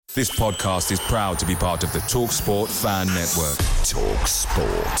This podcast is proud to be part of the TalkSport Fan Network.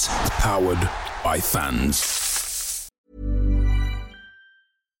 TalkSport. Powered by fans.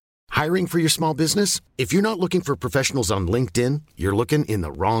 Hiring for your small business? If you're not looking for professionals on LinkedIn, you're looking in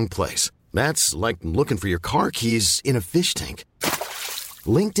the wrong place. That's like looking for your car keys in a fish tank.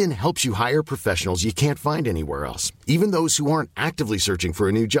 LinkedIn helps you hire professionals you can't find anywhere else, even those who aren't actively searching for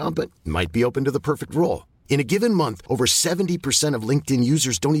a new job but might be open to the perfect role. In a given month, over 70% of LinkedIn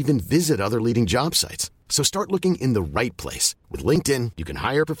users don't even visit other leading job sites. So start looking in the right place. With LinkedIn, you can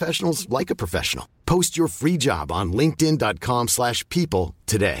hire professionals like a professional. Post your free job on linkedin.com/people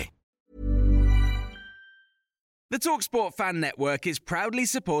today. The TalkSport Fan Network is proudly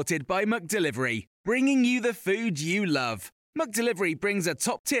supported by McDelivery, bringing you the food you love. McDelivery brings a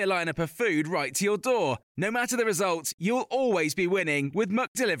top-tier lineup of food right to your door. No matter the result, you'll always be winning with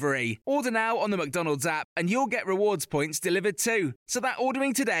McDelivery. Order now on the McDonald's app and you'll get rewards points delivered too. So that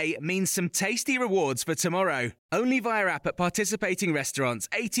ordering today means some tasty rewards for tomorrow. Only via app at participating restaurants.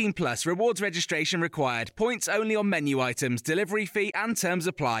 18 plus. Rewards registration required. Points only on menu items. Delivery fee and terms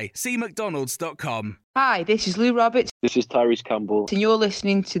apply. See mcdonalds.com. Hi, this is Lou Roberts. This is Tyrese Campbell. And you're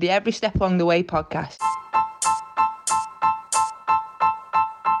listening to the Every Step Along the Way podcast.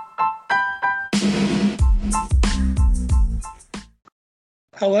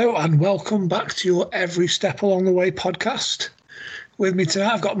 Hello and welcome back to your Every Step Along the Way podcast. With me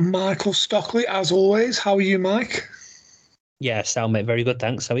tonight, I've got Michael Stockley, as always. How are you, Mike? Yeah, sound mate, very good,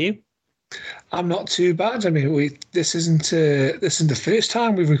 thanks. How are you? I'm not too bad. I mean, this isn't the first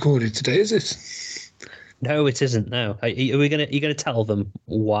time we've recorded today, is it? No, it isn't. No, are you gonna tell them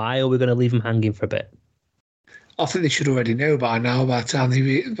why, or are we gonna leave them hanging for a bit? I think they should already know by now. By the time they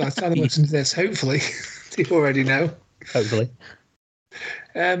listen to this, hopefully they already know. Hopefully.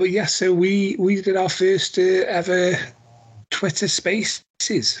 But yes, so we did our first ever Twitter Spaces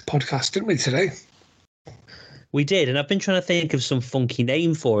podcast, didn't we, today? We did, and I've been trying to think of some funky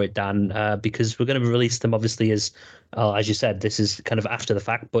name for it, Dan, because we're going to release them obviously as you said, this is kind of after the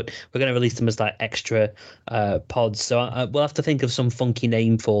fact, but we're going to release them as like extra pods. So we'll have to think of some funky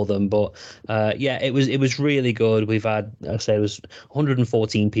name for them. But yeah, it was really good. We've had, I say, it was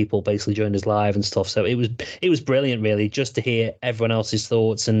 114 people basically joined us live and stuff. So it was brilliant, really, just to hear everyone else's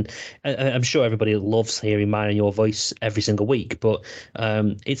thoughts. And I'm sure everybody loves hearing mine and your voice every single week. But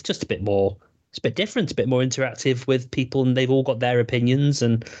it's just a bit more. It's a bit different, a bit more interactive with people, and they've all got their opinions.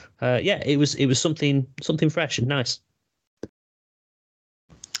 And yeah, it was something fresh and nice.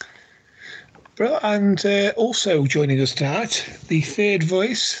 And also joining us tonight, the third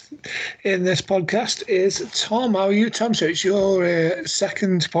voice in this podcast is Tom. How are you, Tom? So it's your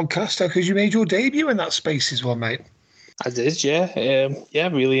second podcast because you made your debut in that Spaces one, mate. I did, yeah.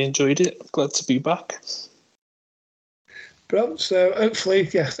 Really enjoyed it. Glad to be back. Bro, so hopefully,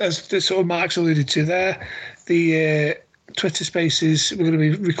 yeah, as the sort of Mark's alluded to there, the Twitter Spaces, we're going to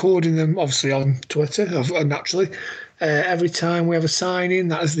be recording them obviously on Twitter, naturally. Every time we have a sign-in,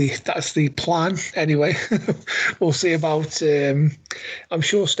 that's the plan. Anyway, we'll see about. I'm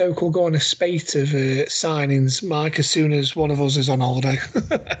sure Stoke will go on a spate of signings, Mike, as soon as one of us is on holiday.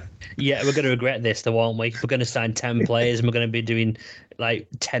 Yeah, we're going to regret this, though, aren't we? We're going to sign 10 players, and we're going to be doing like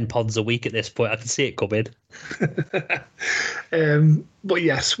 10 pods a week at this point. I can see it coming. But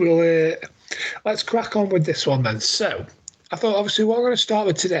yes, we'll let's crack on with this one then. So, I thought, obviously, what we're going to start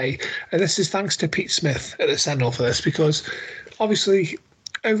with today, and this is thanks to Pete Smith at the Sentinel for this, because obviously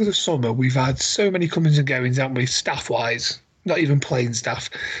over the summer we've had so many comings and goings, haven't we, staff-wise, not even playing staff.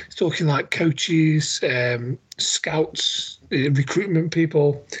 It's talking like coaches, scouts, recruitment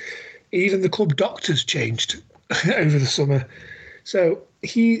people, even the club doctors changed over the summer. So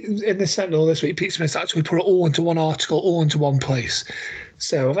he, in the Sentinel this week, Pete Smith actually put it all into one article, all into one place.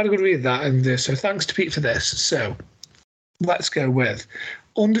 So I've had a good read of that, and so thanks to Pete for this. So let's go with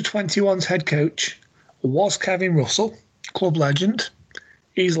under-21's head coach was Kevin Russell, club legend.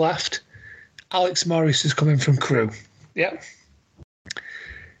 He's left. Alex Morris is coming from Crewe. Yeah.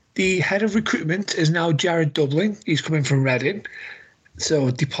 The head of recruitment is now Jared Dublin. He's coming from Reading.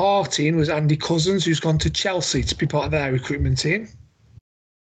 So departing was Andy Cousins, who's gone to Chelsea to be part of their recruitment team.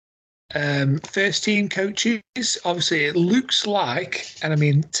 First team coaches, obviously it looks like, and I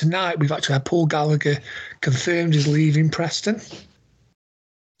mean tonight we've actually had Paul Gallagher confirmed his leaving Preston.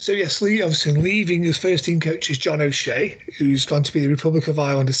 So yes, obviously leaving as first team coach is John O'Shea, who's going to be the Republic of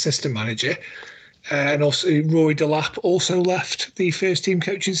Ireland assistant manager. And also Rory Delap also left the first team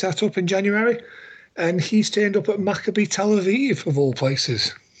coaching setup in January. And he's turned up at Maccabi Tel Aviv, of all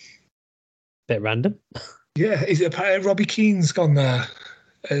places. Bit random. Yeah, Robbie Keane's gone there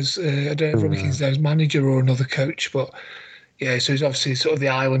as, I don't know if Robbie Keane's there as manager or another coach, but Yeah, so he's obviously sort of the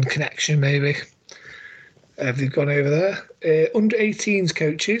island connection, maybe. They've gone over there. Under 18s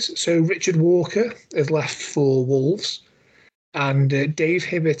coaches. So Richard Walker has left for Wolves. And Dave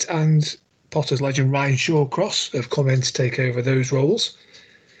Hibbett and Potters legend Ryan Shawcross have come in to take over those roles.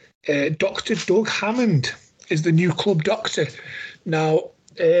 Dr. Doug Hammond is the new club doctor. Now,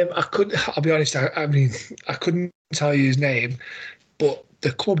 I'll be honest, I couldn't tell you his name, but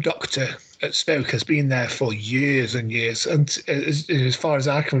the club doctor at Stoke has been there for years and years, and as far as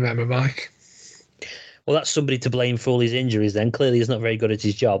I can remember, Mike. Well, that's somebody to blame for all his injuries then. Clearly he's not very good at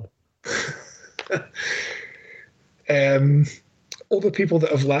his job. Other people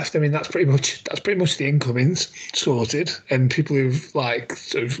that have left, I mean, that's pretty much the incomings sorted, and people who've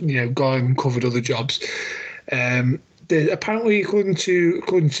gone and covered other jobs. Apparently, according to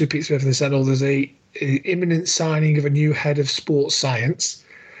Pete Smith and the Sentinel, there's a imminent signing of a new head of sports science.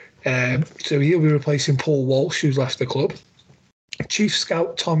 So he'll be replacing Paul Walsh, who's left the club. Chief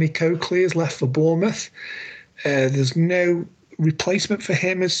Scout Tommy Coakley has left for Bournemouth. There's no replacement for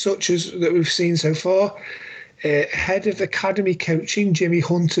him as such as that we've seen so far. Head of academy coaching Jimmy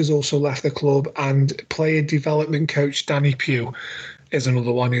Hunt has also left the club, and player development coach Danny Pugh is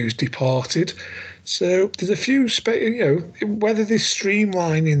another one who's departed. So there's a few, whether they're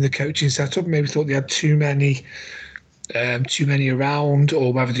streamlining the coaching setup, maybe thought they had too many around,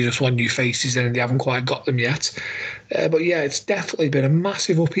 or whether they just want new faces in and they haven't quite got them yet. But yeah, it's definitely been a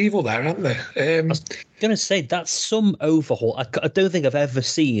massive upheaval there, hasn't there? I was going to say, that's some overhaul. I don't think I've ever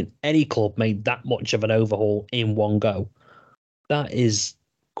seen any club made that much of an overhaul in one go. That is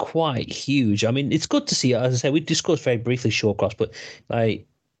quite huge. I mean, it's good to see, as I say, we discussed very briefly Shawcross, but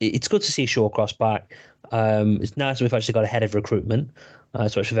it's good to see Shawcross back. It's nice we've actually got a head of recruitment,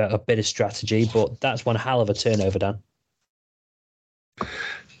 so actually a bit of strategy, but that's one hell of a turnover, Dan.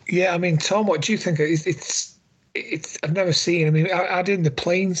 Yeah, I mean, Tom, what do you think? It's I've never seen. I mean, I did the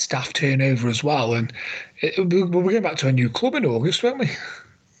playing staff turnover as well, and we're going back to a new club in August, weren't we?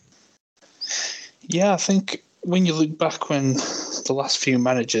 Yeah, I think when you look back when the last few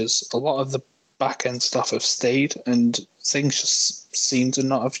managers, a lot of the back end stuff have stayed, and things just seem to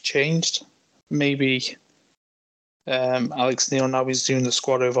not have changed. Maybe Alex Neil, now he's doing the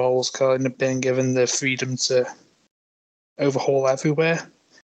squad overhauls, kind of been given the freedom to overhaul everywhere,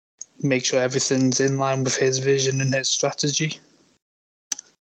 make sure everything's in line with his vision and his strategy.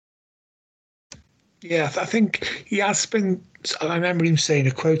 Yeah, I think he has been. I remember him saying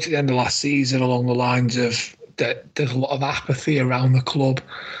a quote at the end of last season along the lines of that there's a lot of apathy around the club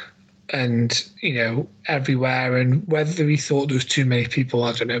and, everywhere, and whether he thought there was too many people,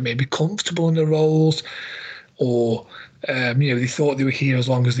 I don't know, maybe comfortable in the roles, or they thought they were here as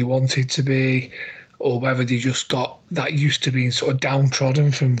long as they wanted to be, or whether they just got that used to being sort of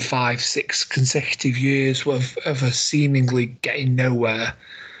downtrodden from 5-6 consecutive years of a seemingly getting nowhere,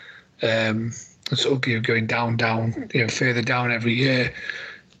 and sort of going down, further down every year,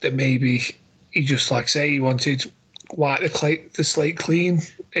 that maybe he just, he wanted wipe the slate clean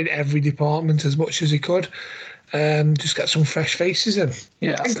in every department as much as he could. Just get some fresh faces in.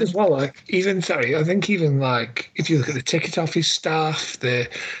 Yeah, I think as well, I think even if you look at the ticket office staff, the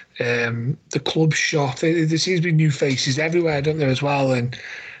club shop, there seems to be new faces everywhere, don't there, as well? And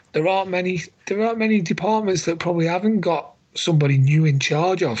there aren't many departments that probably haven't got somebody new in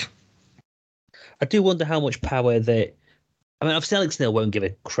charge of. I do wonder how much power obviously Alex Neil won't give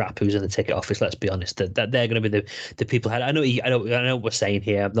a crap who's in the ticket office. Let's be honest. That they're going to be the people. I know what we're saying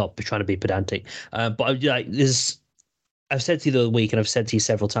here. I'm not trying to be pedantic, but I've said to you the other week, and I've said to you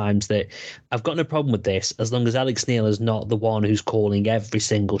several times that I've got no problem with this as long as Alex Neil is not the one who's calling every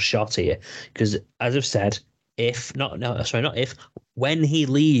single shot here. Because as I've said, when he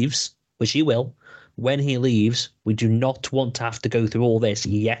leaves, which he will, when he leaves, we do not want to have to go through all this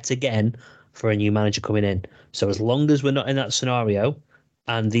yet again for a new manager coming in. So as long as we're not in that scenario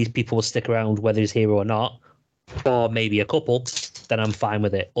and these people will stick around whether he's here or not, or maybe a couple, then I'm fine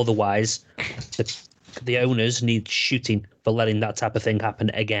with it. Otherwise, the owners need shooting for letting that type of thing happen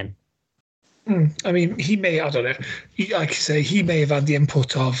again. I mean, he may, I don't know, like you say, he may have had the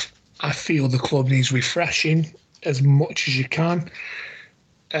input of, I feel the club needs refreshing as much as you can.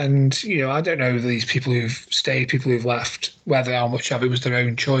 And, I don't know these people who've stayed, people who've left, whether how much of it was their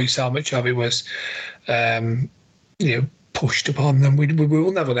own choice, how much of it was, pushed upon them. We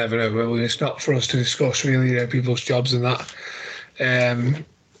will never know. It's not for us to discuss, really, people's jobs and that.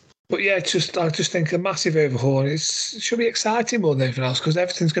 But yeah, I just think a massive overhaul. And it should be exciting more than anything else because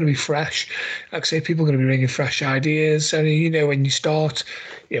everything's going to be fresh. Like I say, people are going to be bringing fresh ideas. And when you start,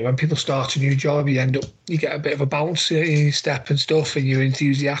 when people start a new job, you get a bit of a bounce in your step and stuff, and you're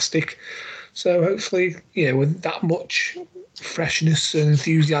enthusiastic. So hopefully, with that much freshness and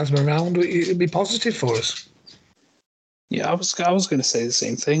enthusiasm around, it'd be positive for us. Yeah, I was going to say the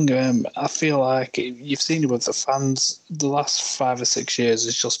same thing. I feel like you've seen it with the fans. The last 5 or 6 years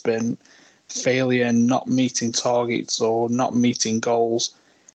has just been failure and not meeting targets or not meeting goals.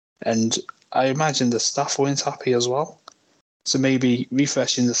 And I imagine the staff weren't happy as well. So maybe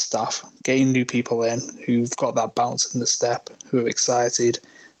refreshing the staff, getting new people in who've got that bounce in the step, who are excited.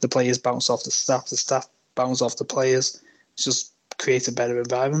 The players bounce off the staff bounce off the players. Just create a better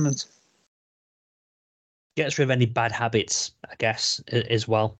environment. Gets rid of any bad habits, I guess, as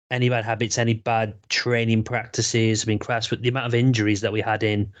well. Any bad habits, any bad training practices. I mean, Christ, the amount of injuries that we had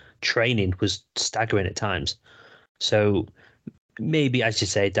in training was staggering at times. So maybe, as you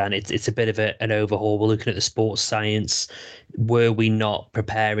say, Dan, it's a bit of an overhaul. We're looking at the sports science. Were we not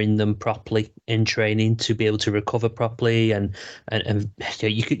preparing them properly in training to be able to recover properly? And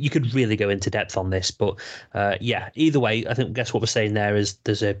you could really go into depth on this. But yeah, either way, I guess what we're saying there is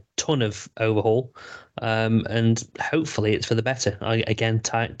there's a ton of overhaul, and hopefully it's for the better. Again,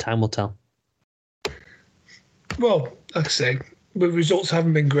 time will tell. Well, like I say, the results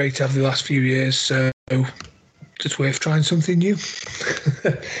haven't been great over the last few years, so it's worth trying something new.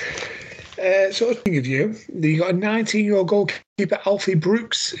 Speaking of you, you got a 19-year-old goalkeeper, Alfie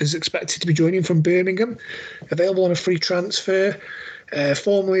Brooks, is expected to be joining from Birmingham, available on a free transfer,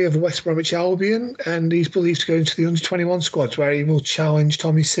 formerly of West Bromwich Albion, and he's believed to go into the under-21 squads, where he will challenge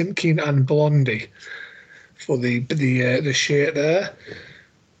Tommy Simpkin and Blondie for the shirt there.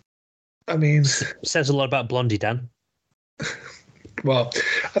 I mean, says a lot about Blondie, Dan. Well,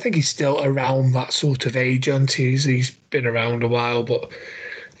 I think he's still around that sort of age, and he's been around a while, but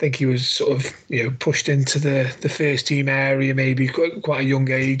I think he was sort of pushed into the first team area maybe quite a young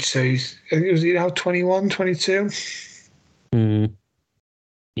age. So was he now 21, 22?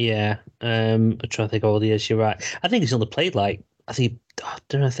 Yeah, I'm trying to think of all the years. You're right. I think he's only played did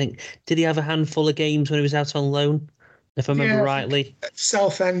he have a handful of games when he was out on loan, if I remember rightly? At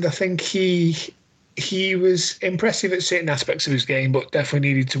Southend, I think he was impressive at certain aspects of his game, but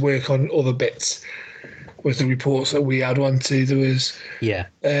definitely needed to work on other bits. Was the reports that we had onto. There was... Yeah.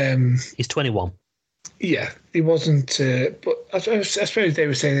 He's 21. Yeah, he wasn't... but I suppose they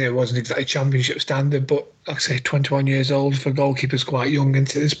were saying that it wasn't exactly championship standard, but like I say, 21 years old for goalkeepers, quite young, and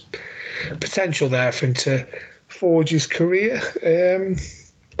there's potential there for him to forge his career.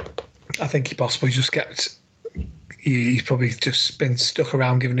 I think he possibly just kept... He's probably just been stuck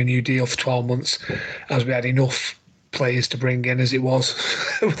around giving a new deal for 12 months, as we had enough players to bring in as it was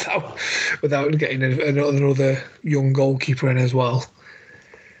without getting another young goalkeeper in as well.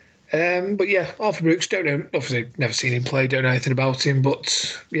 But yeah, Alfie Brooks, don't know, obviously never seen him play, don't know anything about him,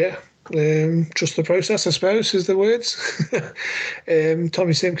 but yeah, trust the process, I suppose, is the words.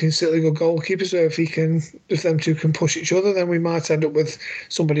 Tommy Simpkins certainly a good goalkeeper, so if them two can push each other, then we might end up with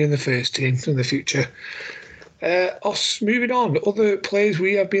somebody in the first team in the future. Moving on, other players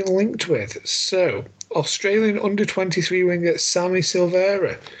we have been linked with. So, Australian under-23 winger Sammy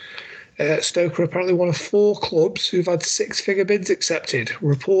Silvera. Stoke are apparently one of 4 clubs who've had 6-figure bids accepted.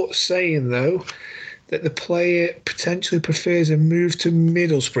 Reports saying, though, that the player potentially prefers a move to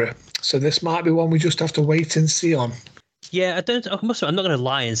Middlesbrough. So this might be one we just have to wait and see on. Yeah, I'm not going to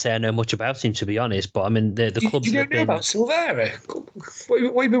lie and say I know much about him, to be honest, but I mean, the clubs... You don't know about Silvera? What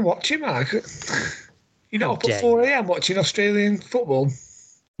have you been watching, Mark? You're not up at 4 a.m. watching Australian football?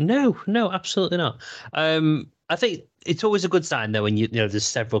 No, absolutely not. I think it's always a good sign, though, when there's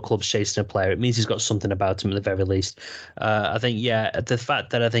several clubs chasing a player. It means he's got something about him at the very least. I think, the fact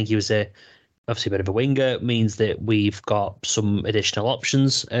that I think he was obviously a bit of a winger means that we've got some additional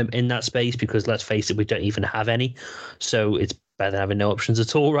options in that space, because let's face it, we don't even have any. So it's better than having no options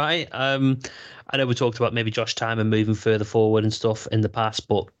at all, right? I know we talked about maybe Josh Timon moving further forward and stuff in the past,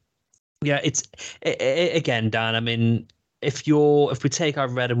 but yeah, it's again, Dan. I mean, if we take our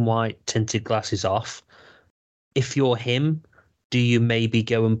red and white tinted glasses off, if you're him, do you maybe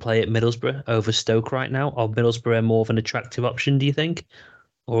go and play at Middlesbrough over Stoke right now? Or Middlesbrough more of an attractive option, do you think?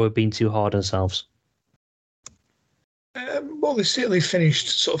 Or have been too hard on themselves? Well, they certainly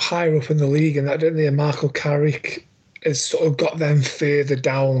finished sort of higher up in the league, and that, didn't they? Marco Carrick has sort of got them further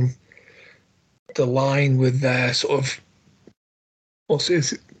down the line with their sort of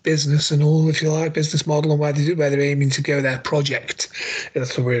business and all, if you like, business model, and where they're aiming to go, their project.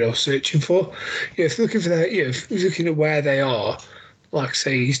 That's the word I was searching for. If you're looking for if you're looking at where they are, like I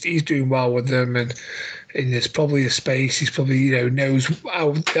say, he's doing well with them, and there's probably a space. He's probably knows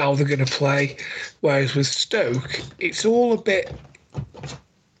how they're going to play. Whereas with Stoke, it's all a bit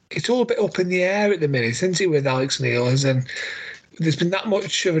up in the air at the minute, isn't it? With Alex Neil, and there's been that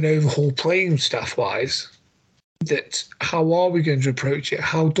much of an overhaul playing staff wise. that how are we going to approach it?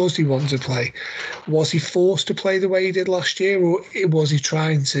 How does he want to play? Was he forced to play the way he did last year, or was he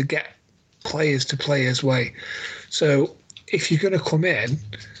trying to get players to play his way? So if you're going to come in,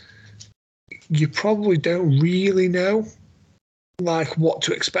 you probably don't really know like what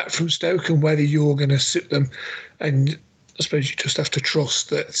to expect from Stoke and whether you're going to suit them. And I suppose you just have to trust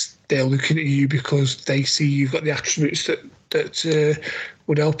that they're looking at you because they see you've got the attributes that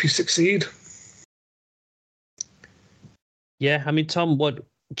would help you succeed. Yeah, I mean, Tom, what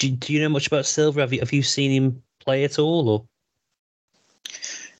do you know much about Silva? Have you seen him play at all, or?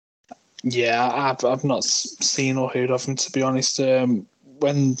 Yeah, I've not seen or heard of him, to be honest.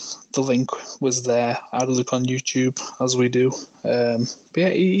 When the link was there, I had a look on YouTube, as we do. But yeah,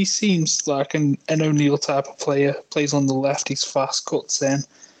 he seems like an O'Neill type of player. Plays on the left, he's fast, cuts in.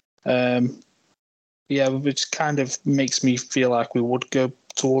 Yeah, which kind of makes me feel like we would go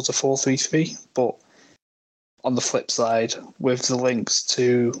towards a 4-3-3, but on the flip side, with the links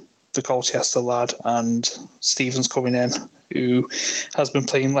to the Colchester lad and Stevens coming in, who has been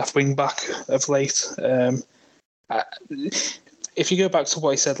playing left wing back of late. If you go back to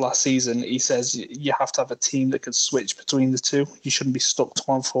what he said last season, he says you have to have a team that can switch between the two. You shouldn't be stuck to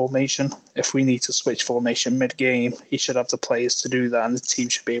one formation. If we need to switch formation mid-game, he should have the players to do that, and the team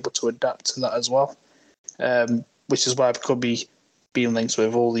should be able to adapt to that as well. Which is why it could be being linked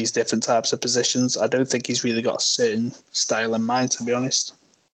with all these different types of positions. I don't think he's really got a certain style in mind, to be honest.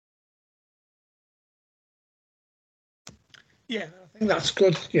 Yeah, I think that's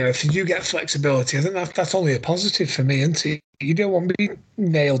good. You know, if you do get flexibility, I think that's only a positive for me, isn't it? You don't want to be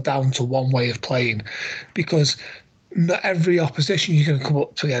nailed down to one way of playing, because not every opposition you're going to come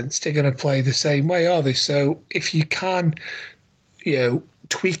up against are going to play the same way, are they? So if you can, you know,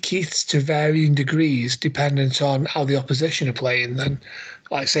 tweak it to varying degrees dependent on how the opposition are playing, then,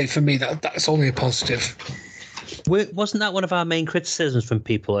 like I say, for me, that's only a positive. Wasn't that one of our main criticisms from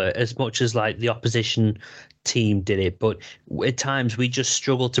people, as much as like the opposition team did it, but at times we just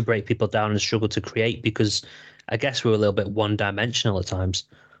struggle to break people down and struggle to create, because I guess we're a little bit one-dimensional at times.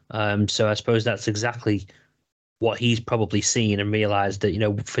 So I suppose that's exactly what he's probably seen and realised, that, you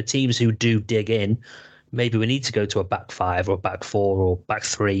know, for teams who do dig in, maybe we need to go to a back five or back four or back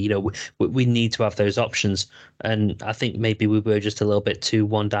three. You know, we need to have those options. And I think maybe we were just a little bit too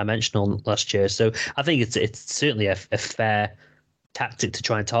one-dimensional last year. So I think it's certainly a fair tactic to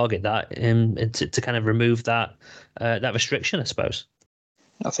try and target that and to kind of remove that restriction, I suppose.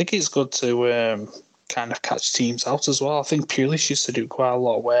 I think it's good to kind of catch teams out as well. I think Pulis used to do quite a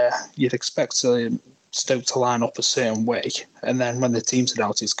lot where you'd expect Stoke to line up a certain way, and then when the team's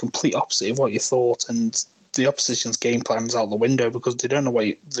out, it's complete opposite of what you thought, and the opposition's game plan's out the window because they don't know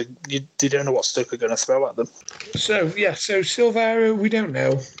they don't know what Stoke are going to throw at them. So Silvera, we don't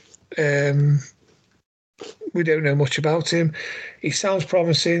know. We don't know much about him. He sounds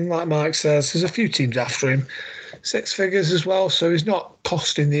promising, like Mike says. There's a few teams after him, 6 figures as well, so he's not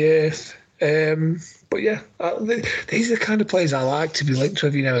costing the earth. But yeah, these are the kind of players I like to be linked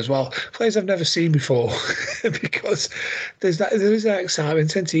with, you know, as well. Players I've never seen before, because there is that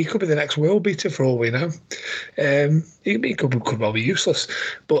excitement, and he could be the next world beater for all we know. He could well be useless,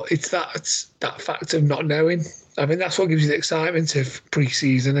 but it's that fact of not knowing. I mean, that's what gives you the excitement of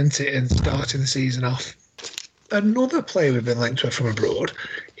pre-season and starting the season off. Another player we've been linked with from abroad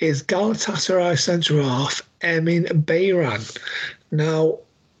is Galatasaray centre-half Emin Bayram. Now,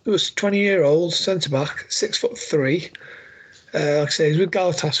 he was 20-year-old centre-back, 6'3". Like I say, he's with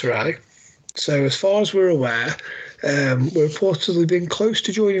Galatasaray. So as far as we're aware, we're reportedly been close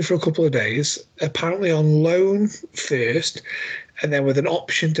to joining for a couple of days, apparently on loan first, and then with an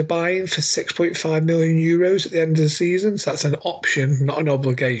option to buy him for €6.5 million at the end of the season. So that's an option, not an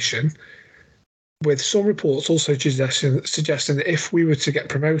obligation. With some reports also suggesting that if we were to get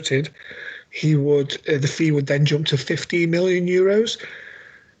promoted, the fee would then jump to €15 million.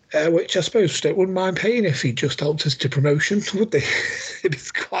 Which I suppose Stoke wouldn't mind paying if he just helped us to promotion, would they? They'd be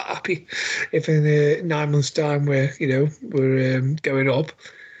quite happy if in 9 months' time we're going up.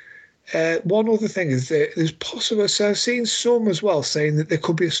 One other thing is that there's possible. So I've seen some as well saying that there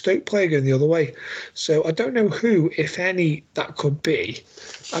could be a Stoke player going the other way. So I don't know who, if any, that could be.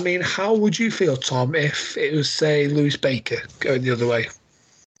 I mean, how would you feel, Tom, if it was, say, Lewis Baker going the other way?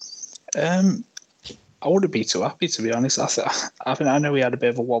 I wouldn't be too happy, to be honest. I know we had a bit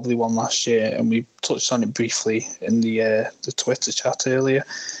of a wobbly one last year, and we touched on it briefly in the Twitter chat earlier.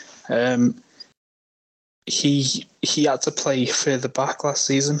 He had to play further back last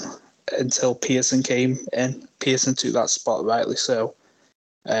season until Pearson came in. Pearson took that spot, rightly so.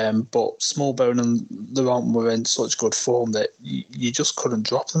 But Smallbone and Laurent were in such good form that you just couldn't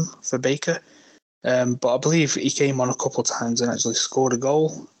drop them for Baker. But I believe he came on a couple of times and actually scored a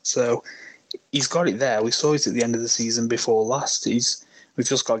goal. So he's got it there. We saw it at the end of the season before last. We've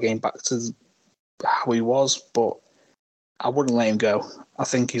just got to get him back to how he was, but I wouldn't let him go. I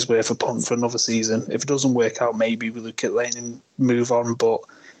think he's worth a punt for another season. If it doesn't work out, maybe we look at letting him move on, but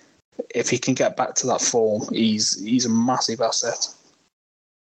if he can get back to that form, he's a massive asset.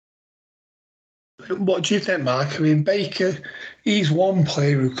 What do you think, Mark? I mean, Baker, he's one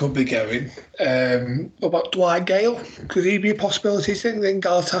player who could be going. What about Dwight Gale? Could he be a possibility? Think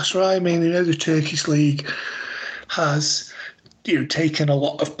Galatasaray? I mean, the Turkish league has taken a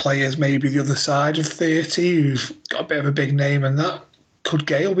lot of players, maybe the other side of 30, who've got a bit of a big name, and that could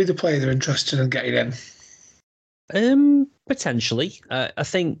Gale be the player they're interested in getting in? Potentially. I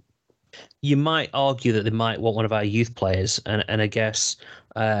think you might argue that they might want one of our youth players, and I guess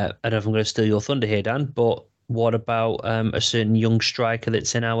I don't know if I'm going to steal your thunder here, Dan, but what about a certain young striker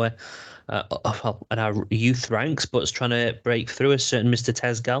that's in our youth ranks, but is trying to break through, a certain Mr.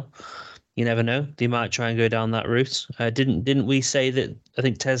 Tezgal? You never know. They might try and go down that route. Didn't we say that? I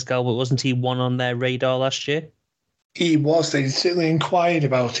think Tezgal, but wasn't he one on their radar last year? He was. They certainly inquired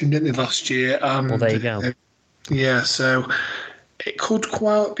about him, didn't they, last year? Well, there you go. Yeah, so it could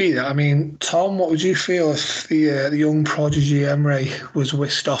quite be that. I mean, Tom, what would you feel if the young prodigy Emre was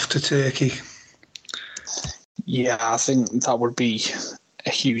whisked off to Turkey? Yeah, I think that would be a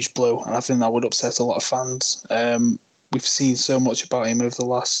huge blow, and I think that would upset a lot of fans. We've seen so much about him over the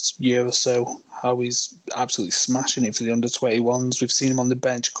last year or so, how he's absolutely smashing it for the under-21s. We've seen him on the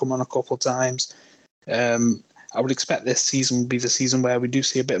bench come on a couple of times. I would expect this season will be the season where we do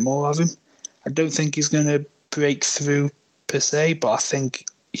see a bit more of him. I don't think he's going to break through per se, but I think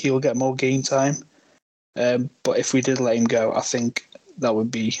he'll get more game time. But if we did let him go, I think that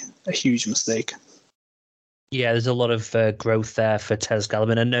would be a huge mistake. Yeah, there's a lot of growth there for Tezgal. I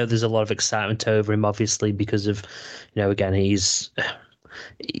mean, I know there's a lot of excitement over him, obviously, because of, again, he's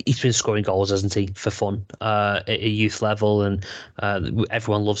been scoring goals, hasn't he, for fun at a youth level, and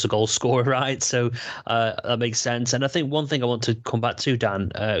everyone loves a goal scorer, right? So that makes sense. And I think one thing I want to come back to, Dan,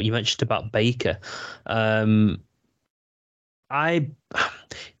 you mentioned about Baker.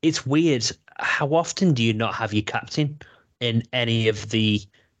 It's weird. How often do you not have your captain in any of the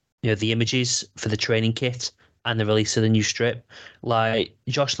the images for the training kit and the release of the new strip? Like,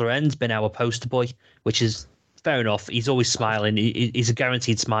 Josh Loren's been our poster boy, which is fair enough. He's always smiling. He's a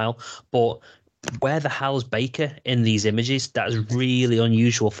guaranteed smile. But where the hell's Baker in these images? That's really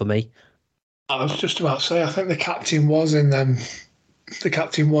unusual for me. I was just about to say, I think the captain was in them. The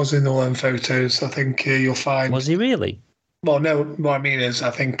captain was in all them photos. I think you'll find. Was he really? Well, no. What I mean is,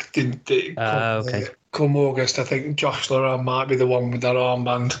 I think come August, I think Josh Loren might be the one with that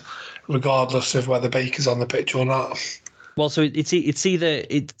armband, regardless of whether Baker's on the pitch or not. Well, so it's either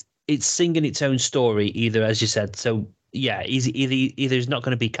it's singing its own story, either, as you said. So yeah, either he's not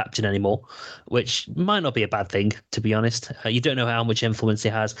going to be captain anymore, which might not be a bad thing, to be honest. You don't know how much influence he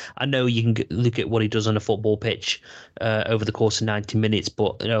has. I know you can look at what he does on a football pitch over the course of 90 minutes,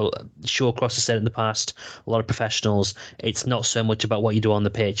 but Shaw Cross has said in the past, a lot of professionals, it's not so much about what you do on the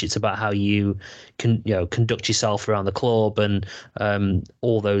pitch, it's about how you can conduct yourself around the club and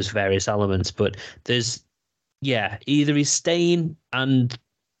all those various elements. But either he's staying and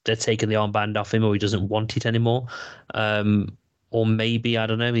they're taking the armband off him, or he doesn't want it anymore, or maybe, I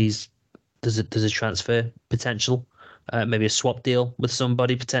don't know, there's a transfer potential, maybe a swap deal with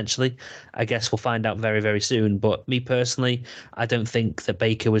somebody potentially. I guess we'll find out very, very soon. But me personally, I don't think that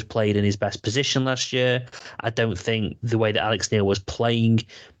Baker was played in his best position last year. I don't think the way that Alex Neil was playing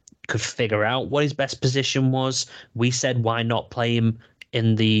could figure out what his best position was. We said, why not play him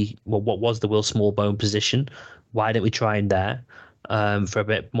in what was the Will Smallbone position? Why don't we try him there? For a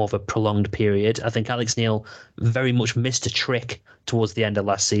bit more of a prolonged period. I think Alex Neil very much missed a trick towards the end of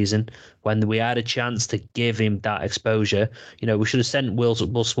last season when we had a chance to give him that exposure. We should have sent Will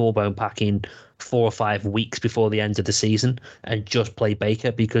Smallbone packing 4 or 5 weeks before the end of the season and just play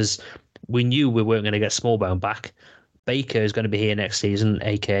Baker, because we knew we weren't going to get Smallbone back. Baker is going to be here next season,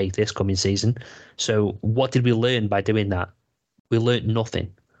 aka this coming season. So what did we learn by doing that? We learned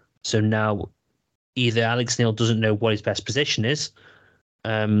nothing. So now either Alex Neil doesn't know what his best position is,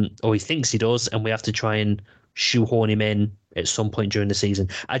 or he thinks he does, and we have to try and shoehorn him in at some point during the season.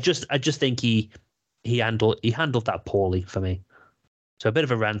 I just think he handled that poorly for me. So a bit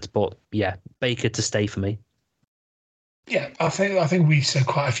of a rant, but yeah, Baker to stay for me. Yeah, I think we said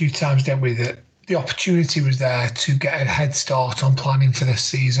quite a few times, didn't we, that the opportunity was there to get a head start on planning for this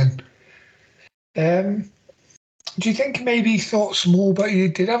season. Do you think maybe he thought Smallbone, you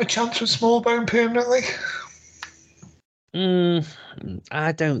did have a chance with Smallbone permanently?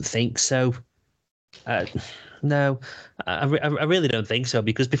 I don't think so. No, I really don't think so,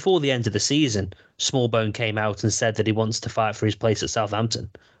 because before the end of the season, Smallbone came out and said that he wants to fight for his place at Southampton.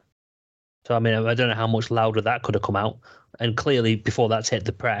 So, I mean, I don't know how much louder that could have come out. And clearly, before that's hit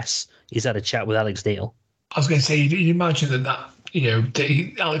the press, he's had a chat with Alex Neil. I was going to say, you imagine that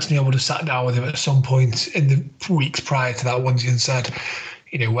Alex Neil would have sat down with him at some point in the weeks prior to that once and said,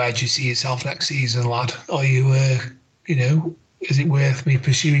 where do you see yourself next season, lad? Are you, is it worth me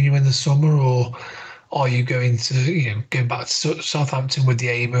pursuing you in the summer, or are you going to, go back to Southampton with the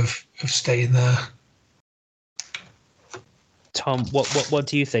aim of staying there? Tom, what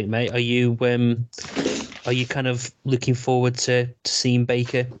do you think, mate? Are you kind of looking forward to seeing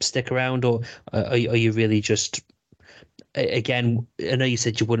Baker stick around, or are you really just, again, I know you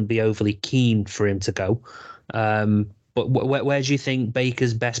said you wouldn't be overly keen for him to go, but where do you think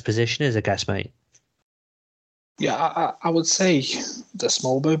Baker's best position is, I guess, mate? Yeah, I would say the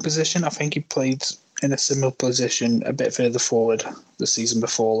Smallbone position. I think he played in a similar position a bit further forward the season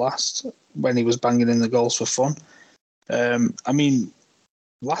before last, when he was banging in the goals for fun. I mean,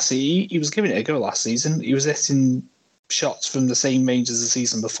 he was giving it a go last season. He was hitting shots from the same range as the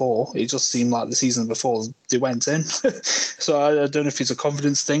season before. It just seemed like the season before they went in. So I don't know if it's a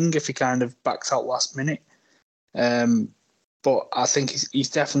confidence thing, if he kind of backed out last minute. But I think he's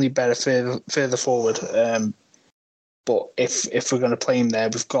definitely better further forward. But if we're going to play him there,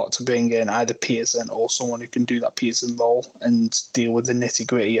 we've got to bring in either Pearson or someone who can do that Pearson role and deal with the nitty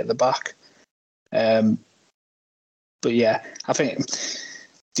gritty at the back. But yeah, I think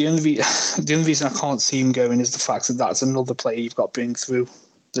the only reason I can't see him going is the fact that that's another player you've got to bring through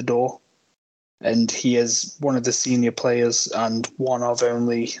the door. And he is one of the senior players and one of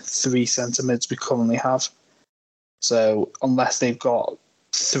only 3 centre mids we currently have. So unless they've got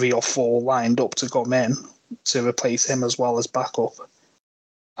 3 or 4 lined up to come in to replace him as well as backup,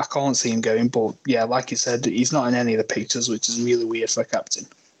 I can't see him going. But yeah, like you said, he's not in any of the pictures, which is really weird for a captain.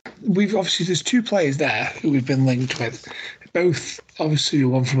 There's 2 players there who we've been linked with. Both, obviously,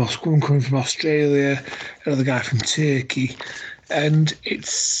 one coming from Australia, another guy from Turkey. And it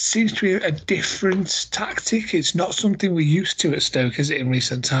seems to be a different tactic. It's not something we're used to at Stoke, is it, in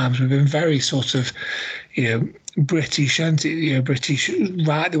recent times? We've been very sort of, British, British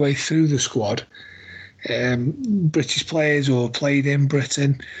right the way through the squad. British players who played in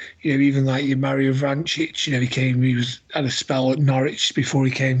Britain, even like your Mario Vrancic, he had a spell at Norwich before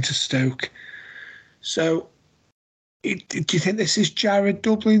he came to Stoke. So, do you think this is Jared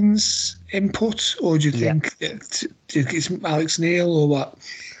Dublin's input, or do you think it's Alex Neil, or what?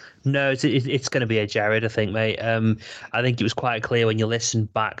 No, it's going to be a Jared, I think, mate. I think it was quite clear when you listen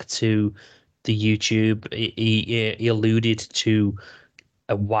back to the YouTube, he alluded to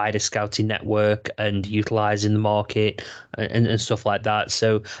a wider scouting network and utilising the market and stuff like that.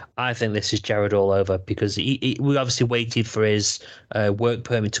 So I think this is Jared all over, because we obviously waited for his work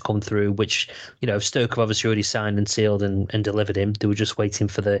permit to come through, which, Stoke have obviously already signed and sealed and delivered him. They were just waiting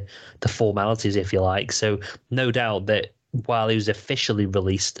for the formalities, if you like. So no doubt that while he was officially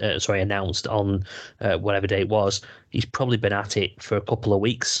announced on whatever day it was, he's probably been at it for a couple of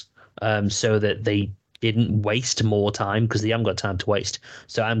weeks, so that they didn't waste more time, because they haven't got time to waste.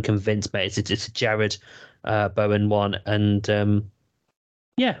 So I'm convinced, mate, it's a Jared Bowen one, and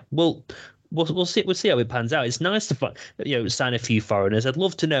we'll see how it pans out. It's nice to sign a few foreigners. I'd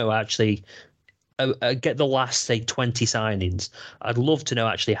love to know actually. Get the last, say, 20 signings. I'd love to know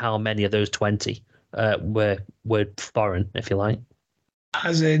actually how many of those 20 were foreign, if you like.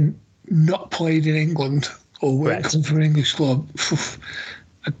 As in, not played in England or weren't come from an English club.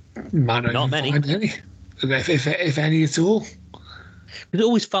 Not many. If any at all. It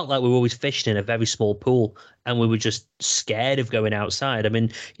always felt like we were always fishing in a very small pool, and we were just scared of going outside. I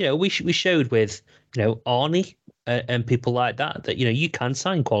mean, we showed with Arnie and people like that you can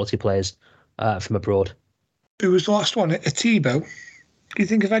sign quality players from abroad. Who was the last one? Atibo. Do you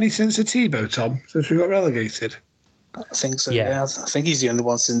think of any since Atibo, Tom, since we got relegated? I think so. Yeah, I think he's the only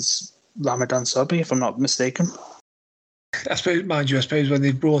one since Ramadan Sobhi, if I'm not mistaken. I suppose when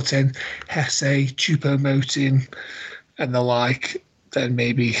they've brought in Hesse, Choupo-Moting and the like, then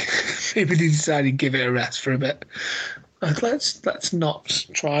maybe they decided to give it a rest for a bit. Let's not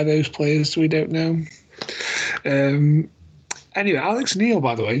try those players we don't know. Anyway, Alex Neil,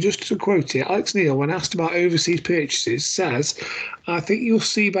 by the way, just to quote it, Alex Neil, when asked about overseas purchases, says, "I think you'll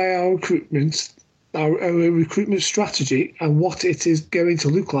see by our recruitment strategy and what it is going to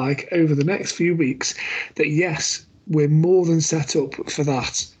look like over the next few weeks, that yes, we're more than set up for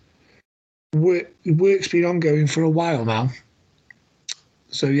that. Work's been ongoing for a while now."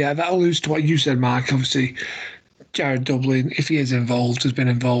 So yeah, that alludes to what you said, Mark. Obviously, Jared Dublin, if he is involved, has been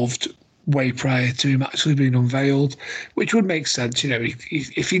involved way prior to him actually being unveiled, which would make sense.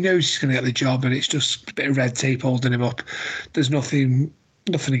 If he knows he's going to get the job and it's just a bit of red tape holding him up, there's nothing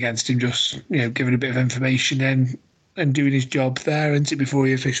against him just giving a bit of information in and doing his job there, isn't it, before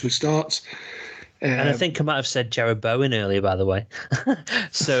he officially starts. And I think I might have said Jared Bowen earlier, by the way.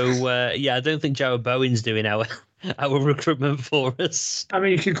 So I don't think Jared Bowen's doing our recruitment for us. I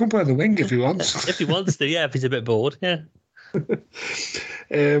mean, he can come play the wing if he wants. If he wants to, if he's a bit bored, yeah.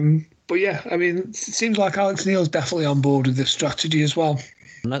 But yeah, I mean, it seems like Alex Neil's definitely on board with this strategy as well.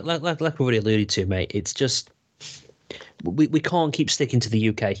 Like we've already alluded to, mate, it's just we can't keep sticking to the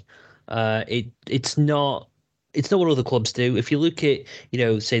UK. It's not what other clubs do. If you look at,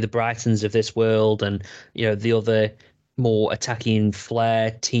 say the Brightons of this world and, the other more attacking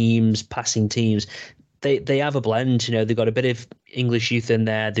flair teams, passing teams, they have a blend. They've got a bit of English youth in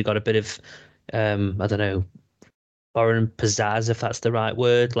there. They've got a bit of, I don't know, foreign pizzazz, if that's the right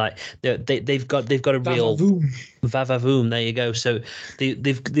word. Like they've got a real vavavoom. There you go. So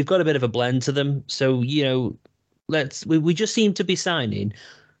they've got a bit of a blend to them. So we just seem to be signing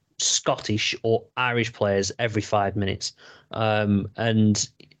Scottish or Irish players every 5 minutes, and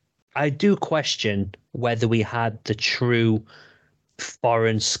I do question whether we had the true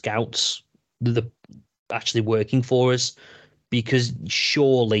foreign scouts actually working for us, because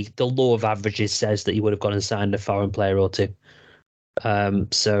surely the law of averages says that he would have gone and signed a foreign player or two.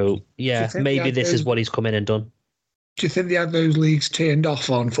 So yeah, maybe this is what he's come in and done. Do you think they had those leagues turned off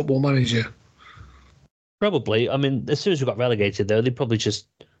on Football Manager? Probably. I mean, as soon as we got relegated, though, they probably just,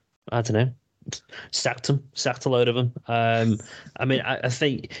 I don't know, sacked a load of them. I mean, I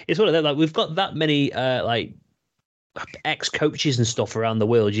think it's one of them. Like, we've got that many ex-coaches and stuff around the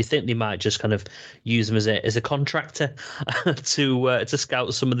world. You think they might just kind of use them as a contractor to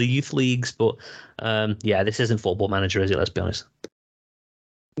scout some of the youth leagues? But this isn't Football Manager, is it? Let's be honest.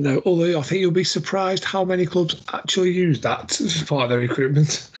 No, although I think you'll be surprised how many clubs actually use that as part of their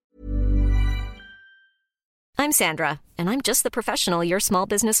recruitment. I'm Sandra, and I'm just the professional your small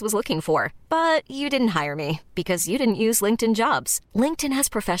business was looking for. But you didn't hire me because you didn't use LinkedIn Jobs. LinkedIn has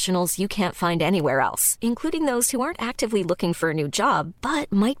professionals you can't find anywhere else, including those who aren't actively looking for a new job,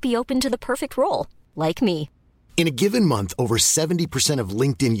 but might be open to the perfect role, like me. In a given month, over 70% of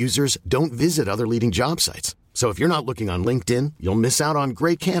LinkedIn users don't visit other leading job sites. So if you're not looking on LinkedIn, you'll miss out on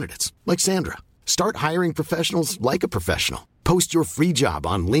great candidates like Sandra. Start hiring professionals like a professional. Post your free job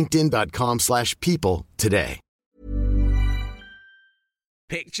on linkedin.com/people today.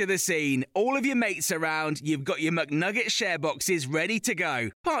 Picture the scene. All of your mates around, you've got your McNugget share boxes ready to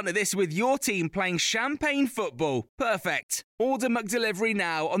go. Partner this with your team playing champagne football. Perfect. Order McDelivery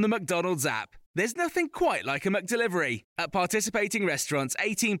now on the McDonald's app. There's nothing quite like a McDelivery. At participating restaurants,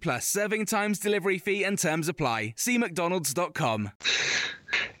 18 plus, serving times, delivery fee and terms apply. See mcdonalds.com.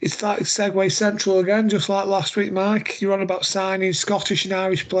 It's like Segway Central again, just like last week, Mike. You're on about signing Scottish and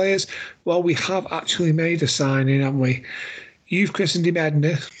Irish players. Well, we have actually made a signing, haven't we? You've christened him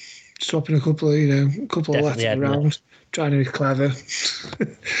Edna, swapping a couple of letters around, trying to be clever.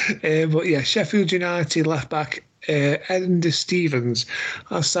 But yeah, Sheffield United left back Enda Stevens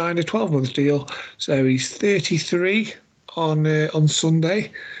has signed a 12-month deal, so he's 33 on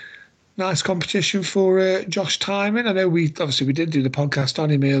Sunday. Nice competition for Josh Tymon. I know we did do the podcast on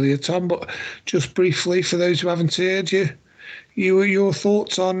him earlier, Tom, but just briefly for those who haven't heard your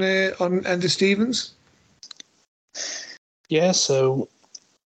thoughts on Enda Stevens. Yeah, so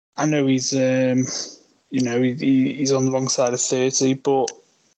I know he's he's on the wrong side of 30, but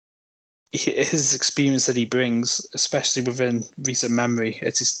his experience that he brings, especially within recent memory,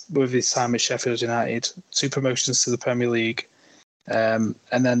 with his time at Sheffield United, 2 promotions to the Premier League, and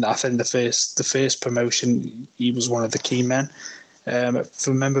then I think the first promotion, he was one of the key men. If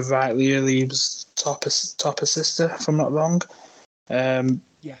I remember rightly, early he was top assister, if I'm not wrong.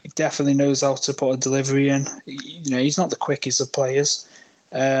 Yeah, he definitely knows how to put a delivery in. He's not the quickest of players,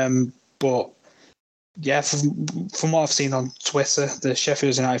 but yeah, from what I've seen on Twitter, the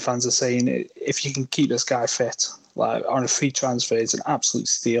Sheffield United fans are saying if you can keep this guy fit, like on a free transfer, it's an absolute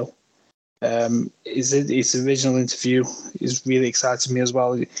steal. His original interview is really exciting me as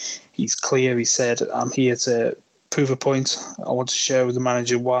well. He's clear. He said, "I'm here to prove a point. I want to show the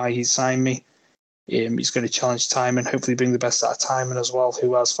manager why he signed me." He's going to challenge Tymon, hopefully bring the best out of Tymon as well,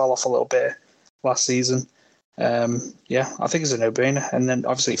 who has fell off a little bit last season. I think it's a no-brainer. And then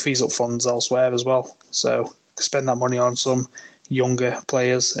obviously it frees up funds elsewhere as well. So spend that money on some younger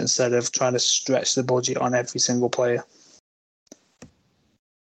players instead of trying to stretch the budget on every single player.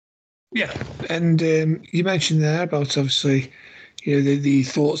 Yeah, and you mentioned there about obviously the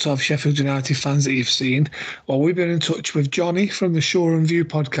thoughts of Sheffield United fans that you've seen. Well, we've been in touch with Johnny from the Shore and View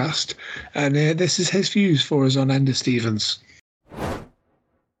podcast, and this is his views for us on Enda Stevens.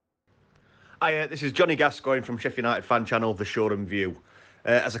 Hi, this is Johnny Gascoigne from Sheffield United fan channel, The Shore and View.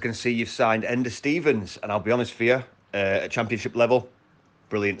 As I can see, you've signed Enda Stevens, and I'll be honest for you, at championship level,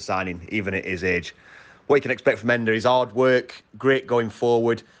 brilliant signing, even at his age. What you can expect from Enda is hard work, great going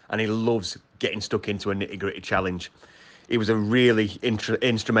forward, and he loves getting stuck into a nitty-gritty challenge. He was a really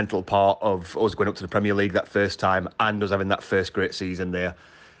instrumental part of us going up to the Premier League that first time and us having that first great season there.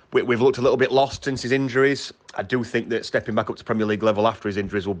 We've looked a little bit lost since his injuries. I do think that stepping back up to Premier League level after his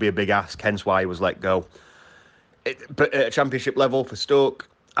injuries will be a big ask, hence why he was let go. But at a championship level for Stoke,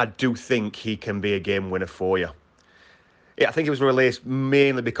 I do think he can be a game winner for you. Yeah, I think he was released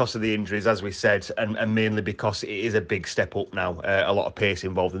mainly because of the injuries, as we said, and mainly because it is a big step up now. A lot of pace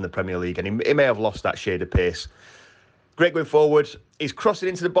involved in the Premier League, and he may have lost that shade of pace. Great going forward. His crossing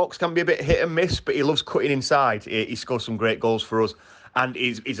into the box can be a bit hit and miss, but he loves cutting inside. He scores some great goals for us, and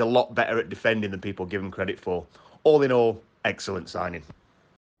he's a lot better at defending than people give him credit for. All in all, excellent signing.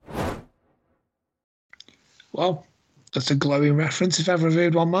 Well, that's a glowing reference if ever I've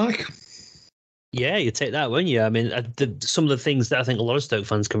heard one, Mike. Yeah, you take that, won't you? I mean, some of the things that I think a lot of Stoke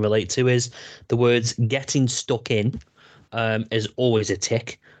fans can relate to is the words getting stuck in is always a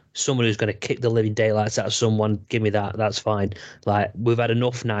tick. Someone who's going to kick the living daylights out of someone, give me that, that's fine. Like, we've had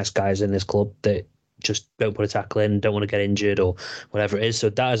enough nice guys in this club that just don't put a tackle in, don't want to get injured or whatever it is. So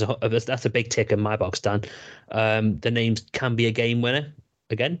that's a big tick in my box, Dan. The names can be a game winner.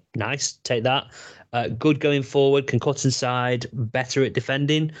 Again, nice, take that. Good going forward, can cut inside, better at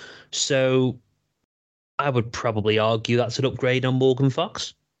defending. So I would probably argue that's an upgrade on Morgan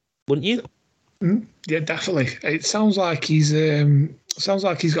Fox, wouldn't you? Yeah, definitely. It sounds like he's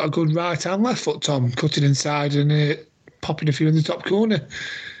got a good right and left foot, Tom, cutting inside and popping a few in the top corner.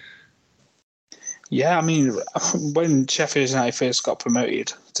 Yeah, I mean, when Sheffield United first got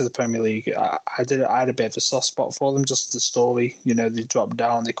promoted to the Premier League, I had a bit of a soft spot for them, just the story. You know, they dropped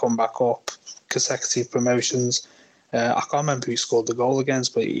down, they come back up, consecutive promotions. I can't remember who scored the goal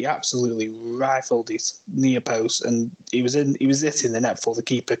against, but he absolutely rifled it near post, and he was hitting the net before the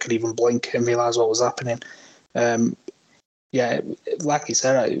keeper could even blink and realise what was happening. Yeah, like he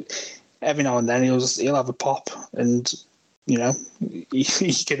said, every now and then he'll have a pop, and you know he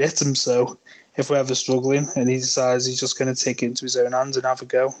can hit them. So if we're ever struggling and he decides he's just going to take it into his own hands and have a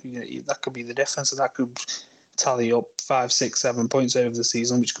go, that could be the difference, and that could tally up 5, 6, 7 points over the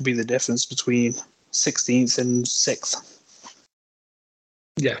season, which could be the difference between 16th and 6th.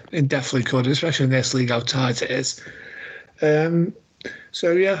 Yeah, it definitely could, especially in this league, how tight it is.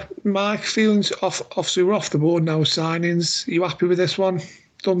 So yeah, Mike, feelings obviously we're off the board now with signings. Are you happy with this one?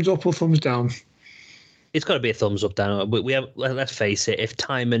 Thumbs up or thumbs down? It's got to be a thumbs up, Dan. We have, let's face it, if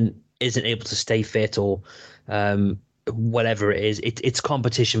Tymon isn't able to stay fit or whatever it is, it's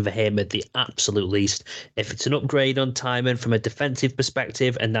competition for him at the absolute least. If it's an upgrade on Tymon from a defensive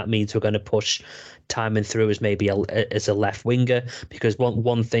perspective, and that means we're going to push Tymon through as maybe as a left winger, because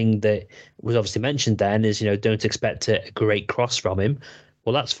one thing that was obviously mentioned then is, don't expect a great cross from him.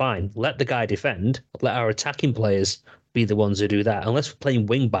 Well, that's fine. Let the guy defend. Let our attacking players be the ones who do that. Unless we're playing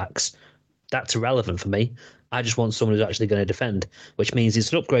wing backs, that's irrelevant for me. I just want someone who's actually going to defend, which means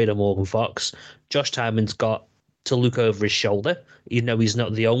it's an upgrade on Morgan Fox. Josh Tymon's got to look over his shoulder. He's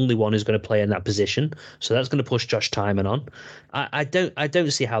not the only one who's going to play in that position, so that's going to push Josh Tymon on. I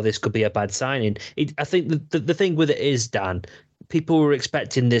don't see how this could be a bad signing. I think the thing with it is, Dan, people were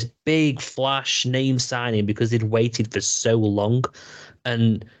expecting this big flash name signing because they'd waited for so long,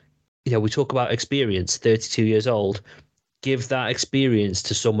 and we talk about experience. 32 years old. Give that experience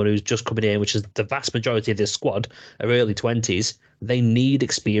to someone who's just coming in, which is the vast majority of this squad are early 20s. They need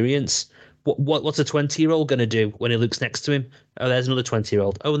experience. What's a 20-year-old going to do when he looks next to him? Oh, there's another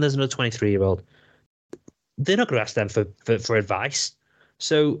 20-year-old. Oh, and there's another 23-year-old. They're not going to ask them for advice.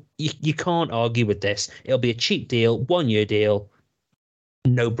 So you can't argue with this. It'll be a cheap deal, 1-year deal,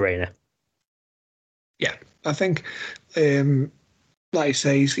 no-brainer. Yeah, I think, like you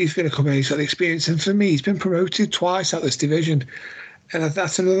say, he's going to come in, he's got the experience. And for me, he's been promoted twice out this division. And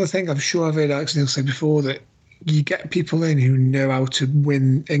that's another thing I'm sure I've heard Alex Neil say before, that you get people in who know how to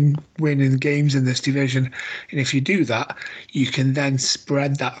win in games in this division, and if you do that, you can then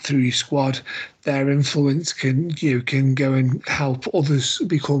spread that through your squad. Their influence can go and help others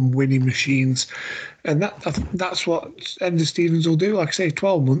become winning machines, and that's what Enda Stevens will do. Like I say,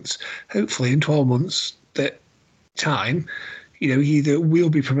 12 months. Hopefully, in 12 months, that time, either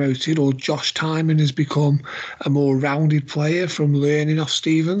we'll be promoted or Josh Tymon has become a more rounded player from learning off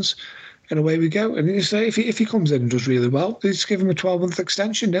Stevens. and away we go. And you say if he comes in and does really well, they just give him a 12-month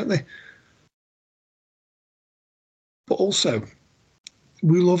extension, don't they? But also,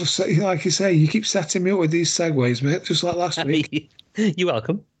 we love, like you say, you keep setting me up with these segues, mate, just like last week. You're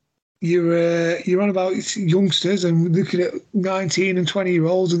welcome. You're on about youngsters and looking at 19 and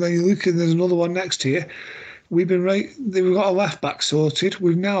 20-year-olds, and then you look and there's another one next to you. We've got a left back sorted.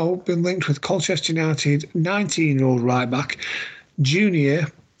 We've now been linked with Colchester United 19-year-old right back, junior.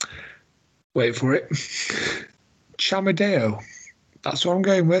 Wait for it. Chamadeu. That's what I'm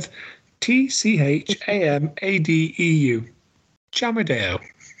going with. Tchamadeu. Chamadeu.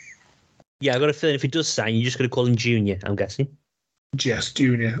 Yeah, I've got a feeling if he does sign, you're just going to call him Junior, I'm guessing. Yes,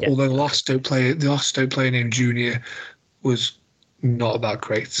 Junior. Yeah. Although the last Stoke player named Junior was not that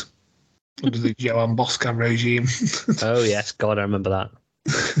great under the Johan Boskamp regime. Oh yes, God, I remember that.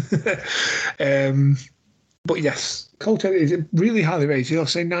 But yes, Colchester is really highly rated. I'll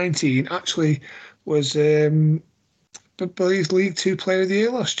say 19. Actually, was I believe League Two Player of the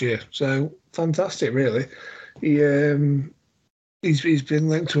Year last year. So fantastic, really. He's been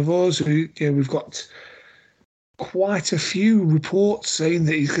linked with us. We've got quite a few reports saying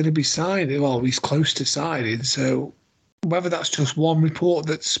that he's going to be signed. Well, he's close to signing. So whether that's just one report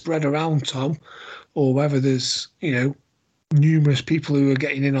that's spread around, Tom, or whether there's numerous people who are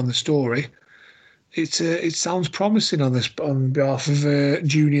getting in on the story, it sounds promising on behalf of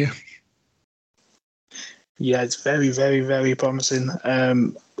Junior. Yeah, it's very, very, very promising.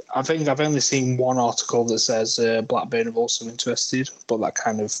 I think I've only seen one article that says Blackburn are also interested, but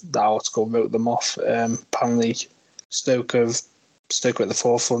that article wrote them off. Apparently, Stoke are at the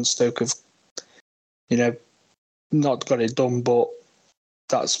forefront. Stoke have, not got it done, but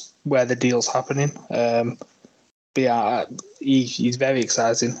that's where the deal's happening. But yeah, he's very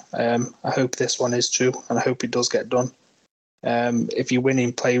exciting. I hope this one is true, and I hope it does get done. If you're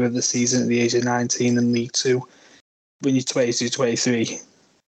winning Player of the Season at the age of 19 in League Two, when you're 22, 23,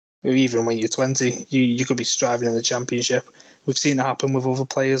 or even when you're 20, you could be striving in the Championship. We've seen it happen with other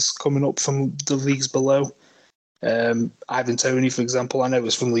players coming up from the leagues below. Ivan Toney, for example, I know it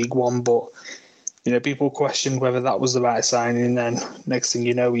was from League One, but people questioned whether that was the right signing, and then next thing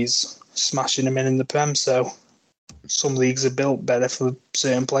you know, he's smashing them in the Prem. So some leagues are built better for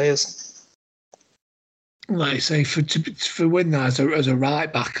certain players. Like I say, for win that as a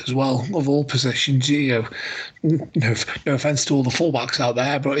right back as well, of all positions, no offence to all the fullbacks out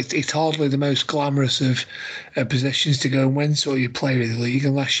there, but it's hardly the most glamorous of positions to go and win. So you play in the league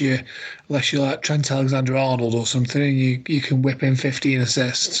unless you're like Trent Alexander-Arnold or something, and you can whip in 15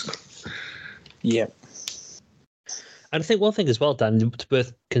 assists. Yeah. And I think one thing as well, Dan, it's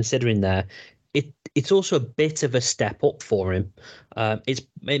worth considering there. It's also a bit of a step up for him.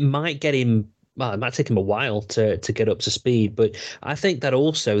 It might get him. Well, it might take him a while to get up to speed, but I think that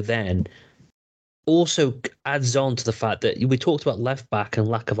also adds on to the fact that we talked about left back and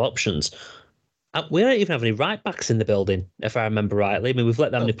lack of options. We don't even have any right backs in the building, if I remember rightly. I mean, we've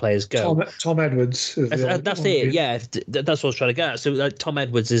let that many players go. Tom Edwards. That's it. Yeah, that's what I was trying to get at. So Tom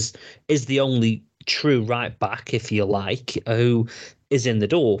Edwards is the only true right back, if you like, who is in the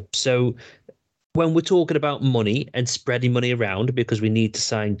door. So when we're talking about money and spreading money around, because we need to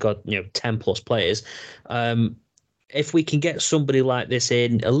sign 10 plus players, if we can get somebody like this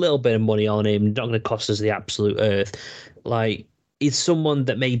in, a little bit of money on him, not going to cost us the absolute earth, like, it's someone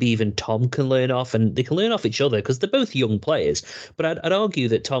that maybe even Tom can learn off, and they can learn off each other because they're both young players. But I'd argue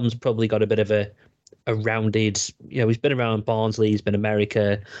that Tom's probably got a bit of a rounded, he's been around Barnsley, he's been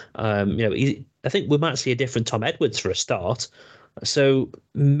America. I think we might see a different Tom Edwards for a start. So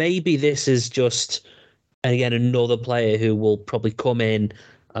maybe this is just, again, another player who will probably come in,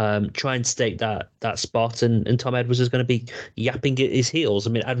 try and stake that spot, and Tom Edwards is going to be yapping at his heels. I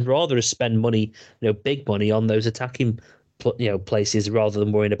mean, I'd rather spend money, big money on those attacking, places rather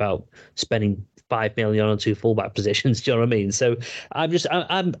than worrying about spending 5 million on 2 fullback positions. Do you know what I mean? So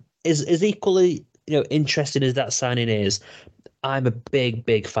I'm as equally interested as that signing is. I'm a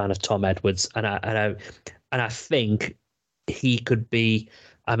big fan of Tom Edwards, and I think he could be.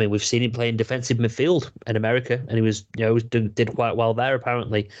 I mean, we've seen him playing defensive midfield in America, and he was, did quite well there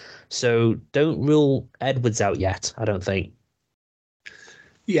apparently. So don't rule Edwards out yet, I don't think.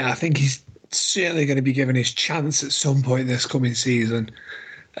 Yeah, I think he's certainly going to be given his chance at some point this coming season,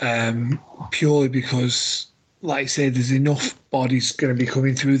 purely because, like I said, there's enough bodies going to be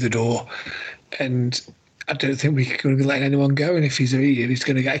coming through the door, and I don't think we're going to be letting anyone go. And if he's here, he's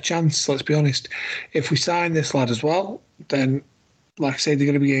going to get a chance. Let's be honest. If we sign this lad as well, then, like I say, they're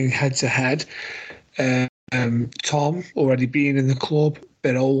going to be getting head to head. Tom already being in the club, a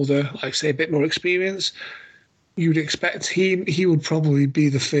bit older, like I say, a bit more experience. You'd expect he would probably be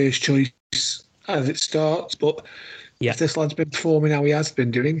the first choice as it starts. But Yeah. if this lad's been performing how he has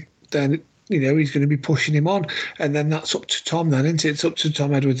been doing, then he's going to be pushing him on, and then that's up to Tom. Then, isn't it? It's up to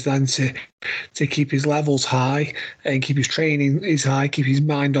Tom Edwards then to keep his levels high and keep his training high, keep his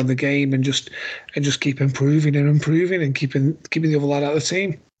mind on the game, and just keep improving and keeping the other lad out of the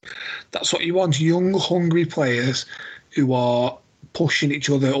team. That's what you want: young, hungry players who are pushing each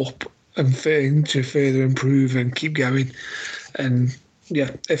other up and to further improve and keep going. And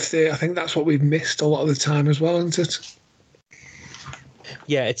yeah, I think that's what we've missed a lot of the time as well, isn't it?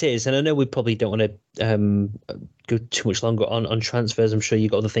 Yeah, it is. And I know we probably don't want to go too much longer on transfers. I'm sure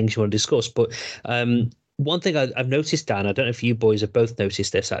you've got other things you want to discuss. But one thing I've noticed, Dan, I don't know if you boys have both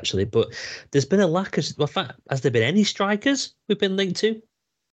noticed this actually, but there's been a lack of, in fact, has there been any strikers we've been linked to?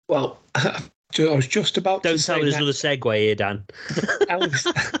 Well, I was just about Don't to tell say me there's another segue here, Dan.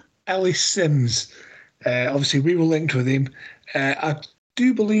 Ellis Sims. Obviously, we were linked with him. I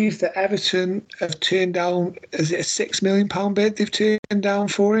do believe that Everton have turned down, is it a £6 million bid they've turned down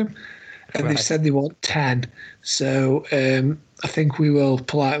for him? And they've said they want 10. So I think we will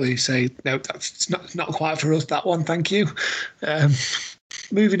politely say, no, that's not quite for us, that one, thank you.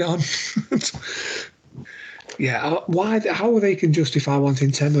 Moving on. Yeah, how they can justify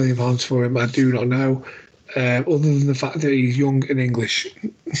wanting £10 million for him, I do not know. Other than the fact that he's young and English.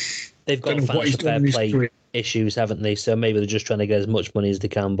 They've got financial fair play issues, haven't they? So maybe they're just trying to get as much money as they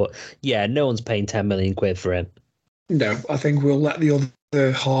can. But yeah, no one's paying 10 million quid for him. No, I think we'll let the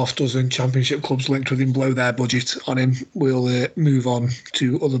other half dozen championship clubs linked with him blow their budget on him. We'll move on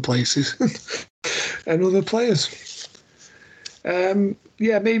to other places and other players.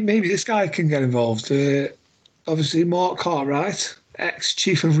 Yeah, maybe this guy can get involved. Obviously, Mark Cartwright,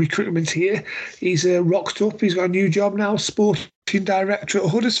 ex-chief of recruitment here. He's rocked up. He's got a new job now, sporting director at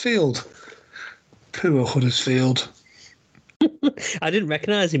Huddersfield. Poor Huddersfield. I didn't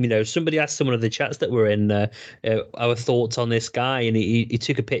recognise him, Somebody asked some of the chats that were in our thoughts on this guy, and he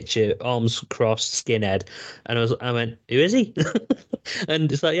took a picture, arms crossed, skinhead, and I went, who is he?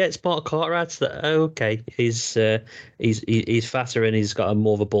 And it's like, yeah, it's Mark Cartwright. Like, oh, okay, he's fatter and he's got a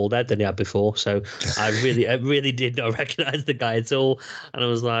more of a bald head than he had before. So I really did not recognise the guy at all, and I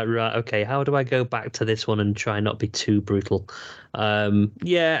was like, right, okay, how do I go back to this one and try not be too brutal?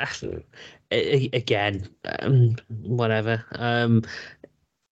 Yeah. Again, whatever.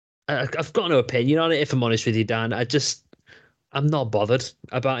 I've got no opinion on it, if I'm honest with you, Dan. I'm not bothered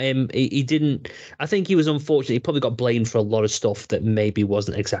about him. He didn't. I think he was unfortunate. He probably got blamed for a lot of stuff that maybe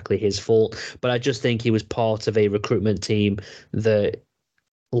wasn't exactly his fault. But I just think he was part of a recruitment team that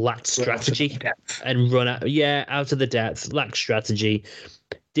lacked strategy and out of the depth, lacked strategy,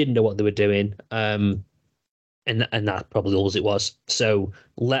 didn't know what they were doing. And that's probably all it was. So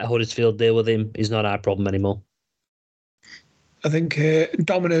let Huddersfield deal with him. He's not our problem anymore. I think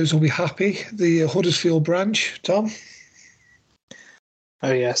Domino's will be happy. The Huddersfield branch, Tom?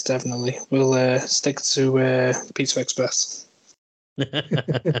 Oh, yes, definitely. We'll stick to Pizza Express. Yeah,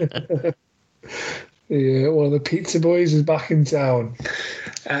 well, the Pizza Boys is back in town.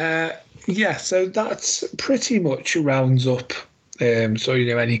 Yeah, so that's pretty much rounds up. So,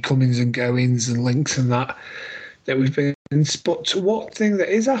 any comings and goings and links and that we've been. But one thing that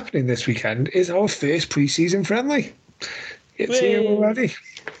is happening this weekend is our first pre-season friendly. It's here already.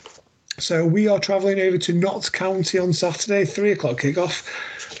 So we are travelling over to Notts County on Saturday, 3:00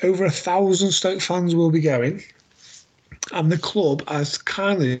 kickoff. Over 1,000 Stoke fans will be going. And the club has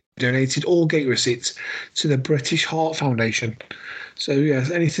kindly donated all gate receipts to the British Heart Foundation. So yes,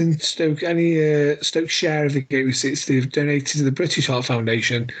 any Stoke share of the gate receipts they've donated to the British Heart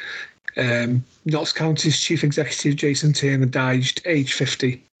Foundation. Notts County's chief executive Jason Turner died aged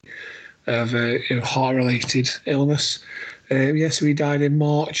 50 of heart-related illness. So he died in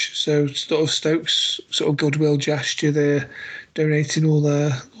March. So sort of Stoke's sort of goodwill gesture, they're donating all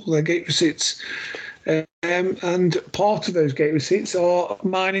their gate receipts. And part of those gate receipts are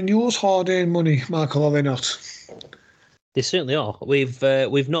mine and yours hard-earned money, Michael, are they not? They certainly are.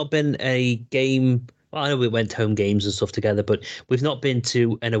 We've not been a game. Well, I know we went to home games and stuff together, but we've not been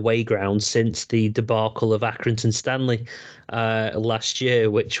to an away ground since the debacle of Accrington Stanley last year,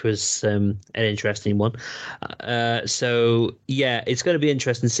 which was an interesting one. So yeah, it's going to be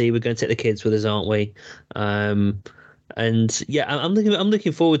interesting to see. We're going to take the kids with us, aren't we? And yeah, I'm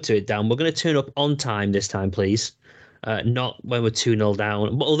looking forward to it, Dan. We're going to turn up on time this time, please. Not when we're 2-0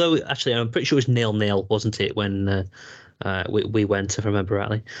 down. Although actually, I'm pretty sure it was 0-0, wasn't it, when we went, if I remember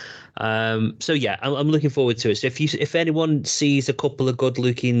rightly. So yeah, I'm looking forward to it. So if anyone sees a couple of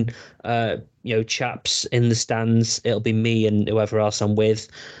good-looking chaps in the stands, it'll be me and whoever else I'm with.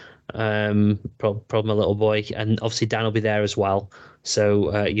 Probably my little boy, and obviously Dan will be there as well.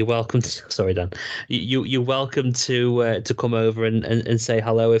 So you're welcome. Sorry, Dan. You're welcome to come over and say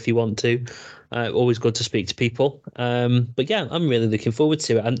hello if you want to. Always good to speak to people. But yeah, I'm really looking forward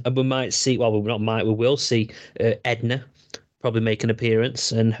to it. And we might see. Well, we not might. We will see Edna probably make an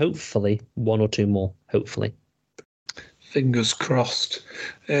appearance, and hopefully one or two more. Hopefully. Fingers crossed.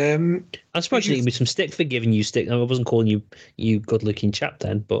 I suppose you give me some stick for giving you stick. I wasn't calling you good-looking chap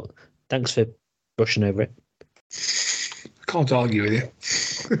then, but thanks for brushing over it. I can't argue with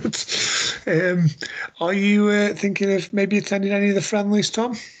you. Are you thinking of maybe attending any of the friendlies,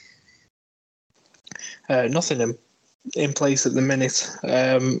 Tom? Nothing in place at the minute.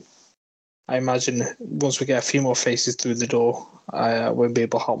 I imagine once we get a few more faces through the door, I won't be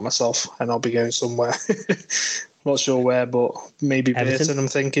able to help myself, and I'll be going somewhere. Not sure where, but maybe Everton? Burton, I'm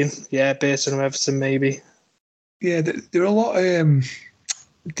thinking. Yeah, Burton or Everton, maybe. Yeah, there are a lot of...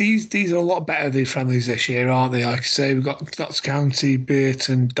 These are a lot better, the friendlies this year, aren't they? Like I say, we've got Notts County,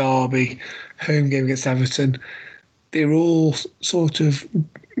 Burton, Derby, home game against Everton. They're all sort of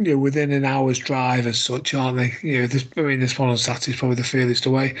within an hour's drive as such, aren't they? This one on Saturday is probably the furthest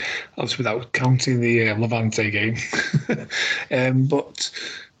away, obviously without counting the Levante game. But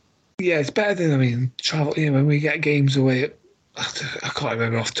yeah, it's better than travel. When we get games away, I can't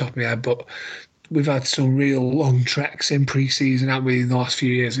remember off the top of my head, but we've had some real long treks in pre-season, haven't we, in the last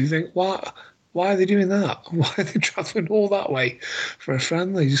few years? You think, why are they doing that? Why are they travelling all that way for a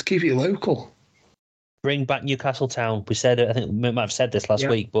friendly? Just keep it local. Bring back Newcastle Town. We said it. I think we might have said this last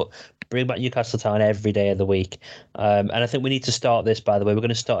week, but bring back Newcastle Town every day of the week. And I think we need to start this, by the way. We're going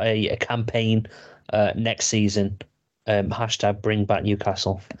to start a campaign next season. Hashtag bring back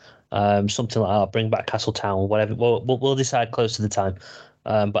Newcastle. Something like that. Bring back Castle Town, whatever. We'll decide close to the time.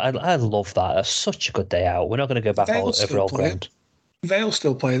 But I love that. That's such a good day out. We're not going to go back over old ground. Vale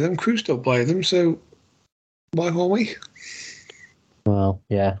still play them. Crew still play them. So why won't we? Well,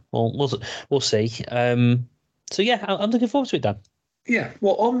 yeah. Well, we'll see. So yeah, I'm looking forward to it, Dan. Yeah.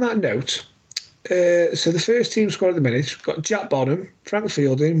 Well, on that note, so the first team squad at the minute, we've got Jack Bonham, Frank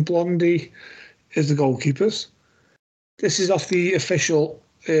Fielding, Blondie as the goalkeepers. This is off the official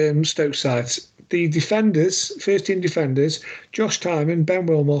Stoke side. The defenders, first team defenders, Josh Timon, Ben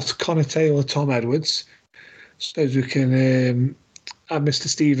Wilmot, Connor Taylor, Tom Edwards. Suppose we can add Mr.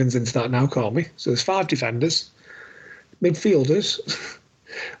 Stevens into that now, can't we? So there's 5 defenders. Midfielders,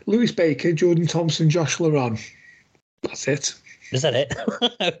 Lewis Baker, Jordan Thompson, Josh Laron. That's it. Is that it?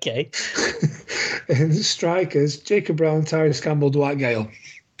 Okay. And strikers, Jacob Brown, Tyrese Campbell, Dwight Gale.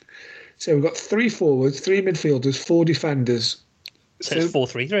 So we've got 3 forwards, 3 midfielders, 4 defenders. So it's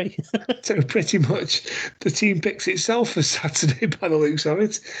 4-3-3. So pretty much the team picks itself for Saturday by the looks of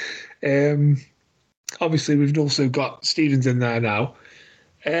it. Obviously, we've also got Stevens in there now.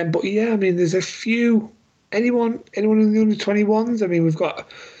 But yeah, there's a few... Anyone in the under-21s? We've got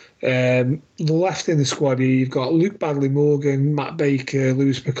the left in the squad here. You've got Luke Badley-Morgan, Matt Baker,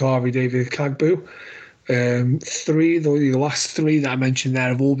 Lewis McCarvey, David Kagbu. The last 3 that I mentioned there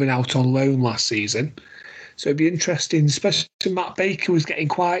have all been out on loan last season. So it'd be interesting, especially Matt Baker was getting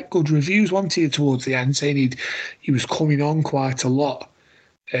quite good reviews, wasn't he, towards the end, saying he was coming on quite a lot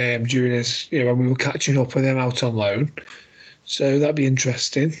during his, when we were catching up with him out on loan. So that'd be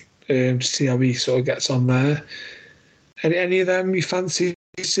interesting to see how he sort of gets on there. And any of them you fancy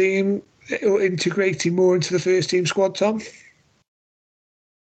seeing integrating more into the first team squad, Tom?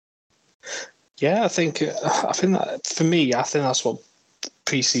 Yeah, I think that for me, I think that's what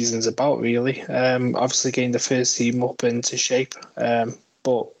pre-season's about, really. Obviously getting the first team up into shape,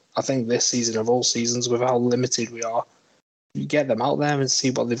 but I think this season of all seasons, with how limited we are, you get them out there and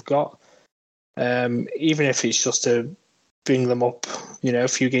see what they've got. Even if it's just to bring them up, a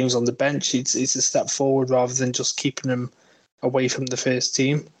few games on the bench, it's a step forward rather than just keeping them away from the first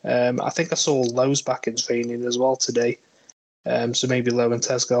team. I think I saw Lowe's back in training as well today, so maybe Lowe and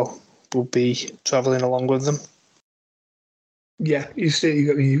Tesco will be travelling along with them. Yeah,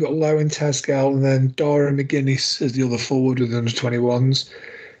 you've got Lowe and Tesco, and then Dara McGuinness as the other forward with the under-21s.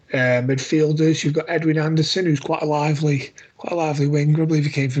 Midfielders, you've got Edwin Anderson, who's quite a lively winger. I believe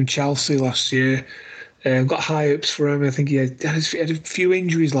he came from Chelsea last year. Got high hopes for him. I think he had a few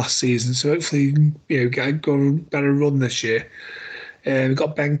injuries last season, so hopefully get a better run this year. We've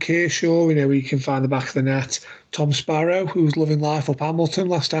got Ben Kershaw, we can find the back of the net. Tom Sparrow, who was loving life up Hamilton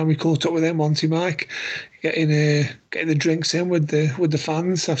last time we caught up with him, Monty Mike, getting the drinks in with the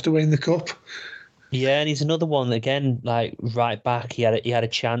fans after winning the cup. Yeah, and he's another one again, like right back. He had a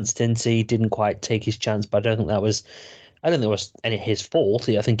chance, didn't he? He didn't quite take his chance, but I don't think it was any of his fault.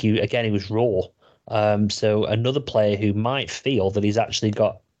 I think he was raw. So another player who might feel that he's actually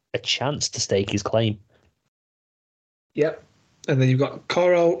got a chance to stake his claim. Yep. and then you've got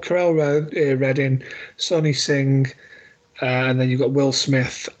Carell Redding, Sonny Singh, and then you've got Will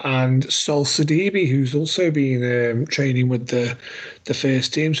Smith and Sol Sidibe, who's also been training with the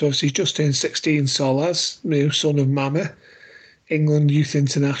first team. So obviously he's just turned 16, Sol has, son of Mama, England Youth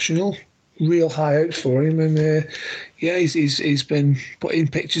International. Real high hopes for him, and he's been putting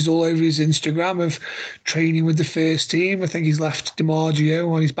pictures all over his Instagram of training with the first team. I think he's left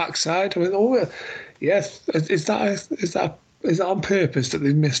DiMaggio on his backside. I went, yes, is that on purpose that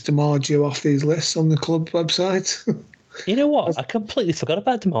they've missed DiMaggio off these lists on the club website? You know what? I completely forgot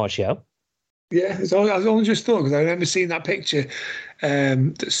about DiMaggio. Yeah, I only just thought, because I remember seeing that picture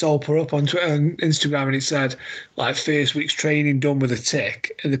that Sol put up on Twitter and Instagram, and it said like first week's training done with a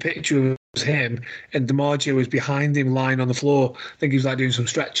tick, and the picture was him, and DiMaggio was behind him lying on the floor. I think he was like doing some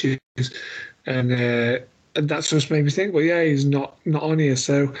stretches, and that's just made me think, well, yeah, he's not on here,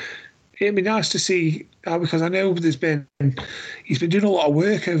 so it'd be nice to see, because I know he's been doing a lot of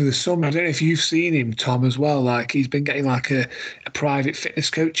work over the summer. I don't know if you've seen him, Tom, as well. Like, he's been getting like a private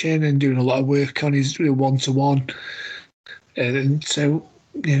fitness coach in and doing a lot of work on his one-to-one. And so,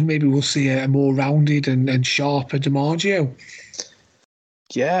 maybe we'll see a more rounded and sharper DiMaggio.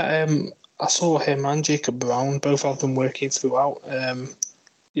 Yeah, I saw him and Jacob Brown, both of them working throughout. I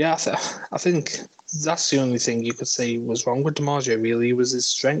think that's the only thing you could say was wrong with DiMaggio, really, was his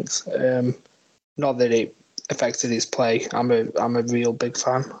strength. Not that it affected his play. I'm a real big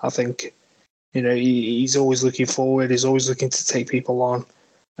fan. I think, he's always looking forward. He's always looking to take people on.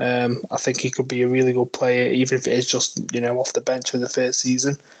 I think he could be a really good player, even if it is just, off the bench for the first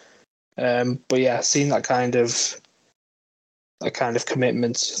season. But yeah, seeing that kind of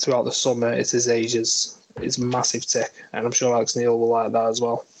commitment throughout the summer at his age is a massive tick, and I'm sure Alex Neil will like that as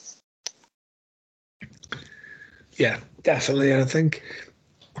well. Yeah, definitely. And I think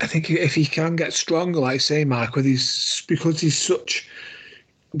if he can get stronger, like say, Mark, because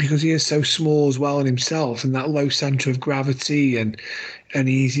he is so small as well in himself, and that low centre of gravity, and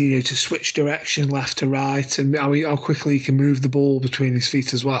easy to switch direction left to right, and how quickly he can move the ball between his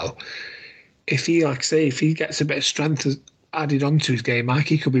feet as well. If he gets a bit of strength added onto his game, Mike,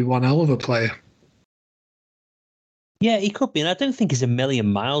 he could be one hell of a player. Yeah, he could be, and I don't think he's a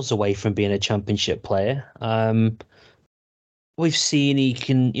million miles away from being a championship player. We've seen he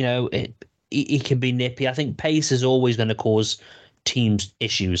can, he can be nippy. I think pace is always going to cause teams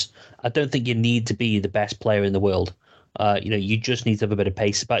issues. I don't think you need to be the best player in the world. You just need to have a bit of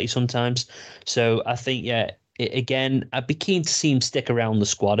pace about you sometimes. So I think, again, I'd be keen to see him stick around the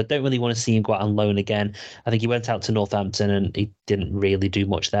squad. I don't really want to see him go out on loan again. I think he went out to Northampton and he didn't really do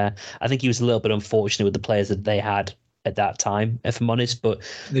much there. I think he was a little bit unfortunate with the players that they had at that time, if I'm honest. But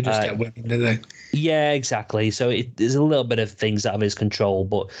they just get winning, do they? Yeah, exactly. So there's a little bit of things out of his control.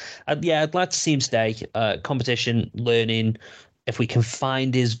 But I'd like to see him stay. Competition, learning. If we can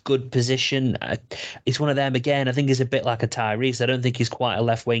find his good position, he's one of them again. I think he's a bit like a Tyrese. I don't think he's quite a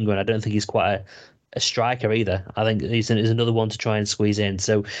left winger, and I don't think he's quite a striker either. I think he's another one to try and squeeze in.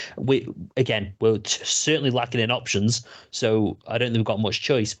 So we're certainly lacking in options. So I don't think we've got much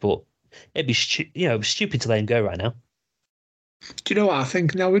choice. But it'd be stupid to let him go right now. Do you know what I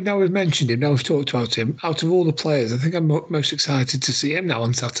think? Now we've mentioned him, now we've talked about him. Out of all the players, I think I'm most excited to see him now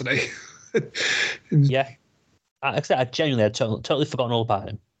on Saturday. Yeah. I genuinely had totally forgotten all about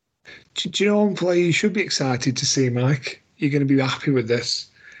him. Do you know one player you should be excited to see, Mike? You're going to be happy with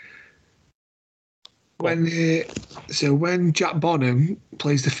this. When Jack Bonham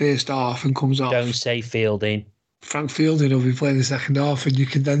plays the first half and comes off... Don't say Fielding. Frank Fielding will be playing the second half, and you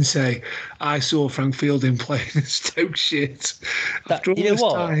can then say, I saw Frank Fielding playing a Stoke shit. After all this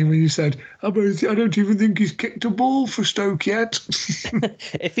time, when you said, I don't even think he's kicked a ball for Stoke yet.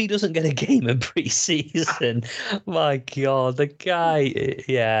 If he doesn't get a game in pre-season, my God, the guy,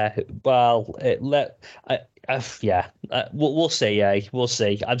 we'll see, we'll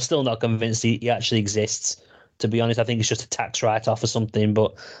see. I'm still not convinced he actually exists. To be honest, I think it's just a tax write-off or something,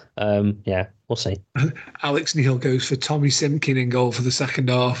 but we'll see. Alex Neil goes for Tommy Simkin in goal for the second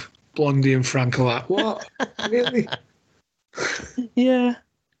half. Blondie and Frank are like, what? Really? Yeah.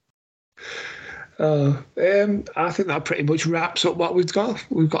 I think that pretty much wraps up what we've got.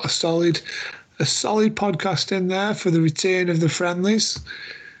 We've got a solid podcast in there for the return of the friendlies.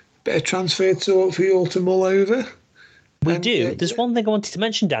 Bit of transfer talk for you all to mull over. We do. There's one thing I wanted to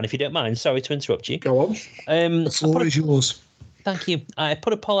mention, Dan, if you don't mind. Sorry to interrupt you. Go on. It's always yours. Thank you. I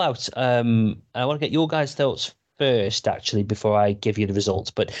put a poll out. I want to get your guys' thoughts first, actually, before I give you the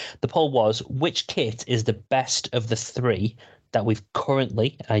results. But the poll was, which kit is the best of the three that we've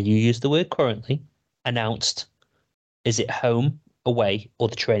currently, you used the word currently, announced? Is it home, away, or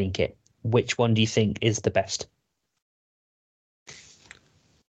the training kit? Which one do you think is the best?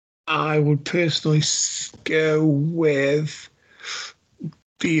 I would personally go with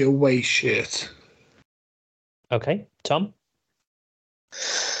the away shirt. Okay, Tom?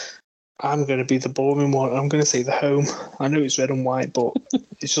 I'm going to be the boring one. I'm going to say the home. I know it's red and white, but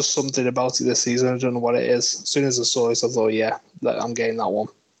it's just something about it this season. I don't know what it is. As soon as I saw it, I thought, yeah, I'm getting that one.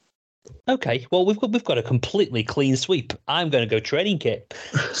 Okay, well, we've got a completely clean sweep. I'm going to go training kit.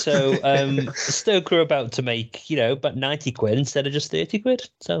 So Stoke are about to make, about 90 quid instead of just 30 quid.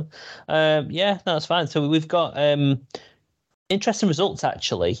 So, yeah, that's fine. So we've got interesting results,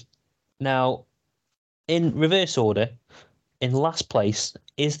 actually. Now, in reverse order, in last place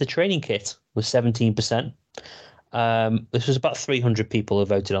is the training kit with 17%. This was about 300 people who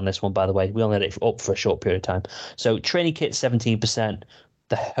voted on this one, by the way. We only had it up for a short period of time. So training kit, 17%.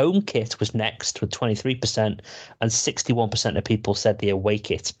 The home kit was next with 23%, and 61% of people said the away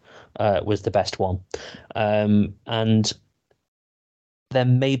kit was the best one. And there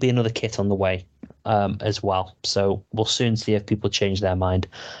may be another kit on the way as well. So we'll soon see if people change their mind.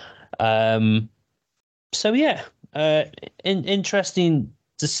 So yeah, interesting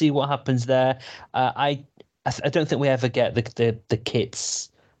to see what happens there. I don't think we ever get the kits,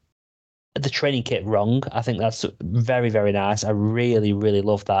 the training kit wrong. I think that's very, very nice. I really, really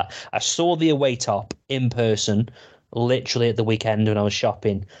love that. I saw the away top in person literally at the weekend when I was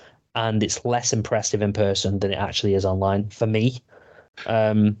shopping, and it's less impressive in person than it actually is online for me.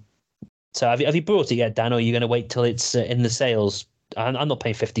 So have you brought it yet, Dan, or are you going to wait till it's in the sales? I'm not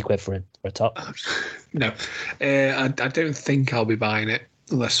paying 50 quid for a top. No, I don't think I'll be buying it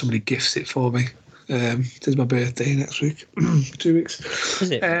unless somebody gifts it for me. It's my birthday next week. 2 weeks.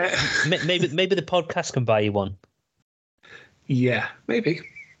 Is it? Maybe the podcast can buy you one. Yeah, maybe.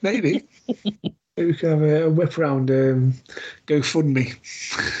 Maybe we can have a whip around GoFundMe.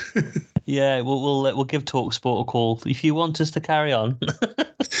 Yeah, we'll give TalkSport a call if you want us to carry on.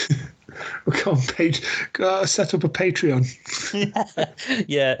 We'll go on page. Set up a Patreon.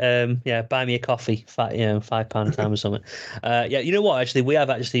 Yeah. Buy me a coffee, £5 a time or something. Yeah, you know what? Actually, we have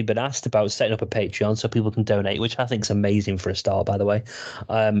actually been asked about setting up a Patreon so people can donate, which I think is amazing for a start. By the way,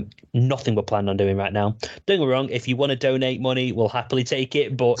 nothing we're planning on doing right now. Don't get me wrong. If you want to donate money, we'll happily take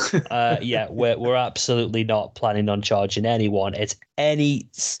it. But yeah, we're absolutely not planning on charging anyone at any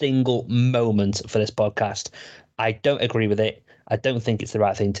single moment for this podcast. I don't agree with it. I don't think it's the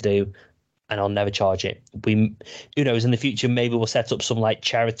right thing to do, and I'll never charge it. Who knows, in the future, maybe we'll set up some like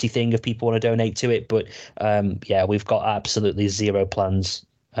charity thing if people want to donate to it. But yeah, we've got absolutely zero plans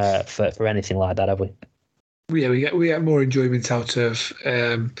for anything like that, have we? Yeah, we get more enjoyment out of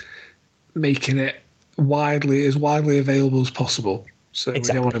making it widely available as possible. So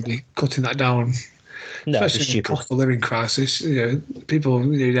exactly. We don't want to be cutting that down. No, especially in the cost of living crisis. People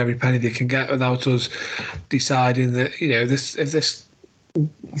need every penny they can get without us deciding that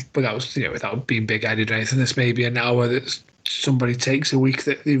without being big-headed or anything. This may be an hour that somebody takes a week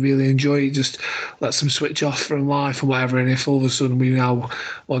that they really enjoy. It just lets them switch off from life and whatever. And if all of a sudden we now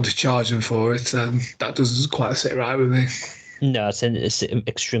want to charge them for it, then that doesn't quite sit right with me. No, it's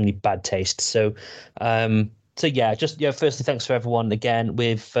extremely bad taste. So yeah, firstly, thanks for everyone again.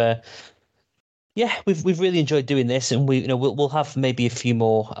 We've really enjoyed doing this, and we'll have maybe a few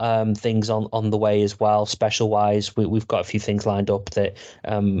more things on the way as well, special wise. We've got a few things lined up that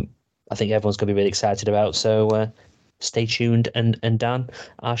I think everyone's going to be really excited about. So stay tuned, and Dan,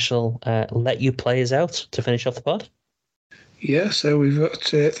 I shall let you play us out to finish off the pod. Yeah, so we've got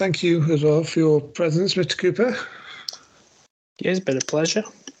thank you as well for your presence, Mr. Cooper. Yeah, it's been a pleasure.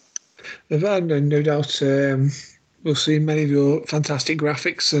 And no doubt we'll see many of your fantastic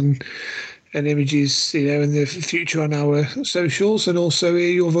graphics and images, in the future on our socials, and also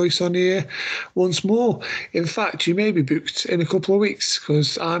hear your voice on here once more. In fact, you may be booked in a couple of weeks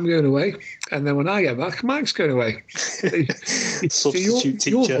because I'm going away, and then when I get back, Mike's going away. So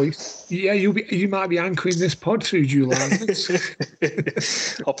your voice, yeah, you might be anchoring this pod through July.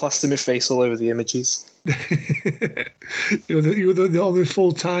 I'll plaster my face all over the images. You're the only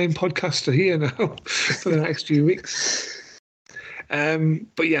full-time podcaster here now for the next few weeks.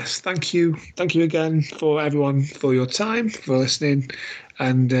 But yes, thank you again for everyone for your time, for listening,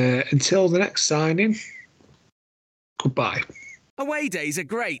 and until the next signing, goodbye. Away days are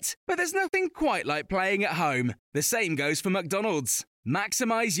great, but there's nothing quite like playing at home. The same goes for McDonald's.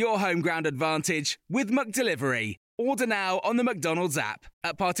 Maximise your home ground advantage with McDelivery. Order now on the McDonald's app.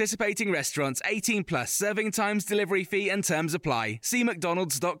 At participating restaurants, 18 plus, serving times, delivery fee and terms apply. See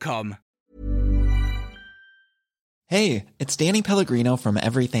mcdonalds.com. Hey, it's Danny Pellegrino from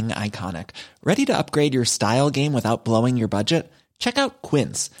Everything Iconic. Ready to upgrade your style game without blowing your budget? Check out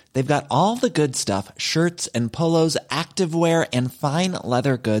Quince. They've got all the good stuff, shirts and polos, activewear, and fine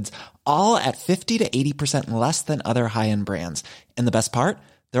leather goods, all at 50 to 80% less than other high-end brands. And the best part?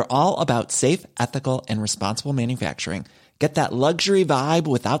 They're all about safe, ethical, and responsible manufacturing. Get that luxury vibe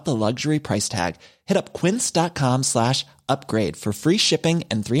without the luxury price tag. Hit up quince.com/upgrade for free shipping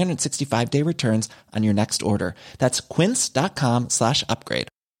and 365-day returns on your next order. That's quince.com/upgrade.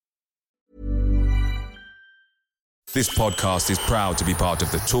 This podcast is proud to be part of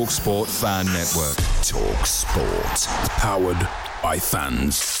the TalkSport Fan Network. TalkSport. Powered by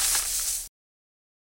fans.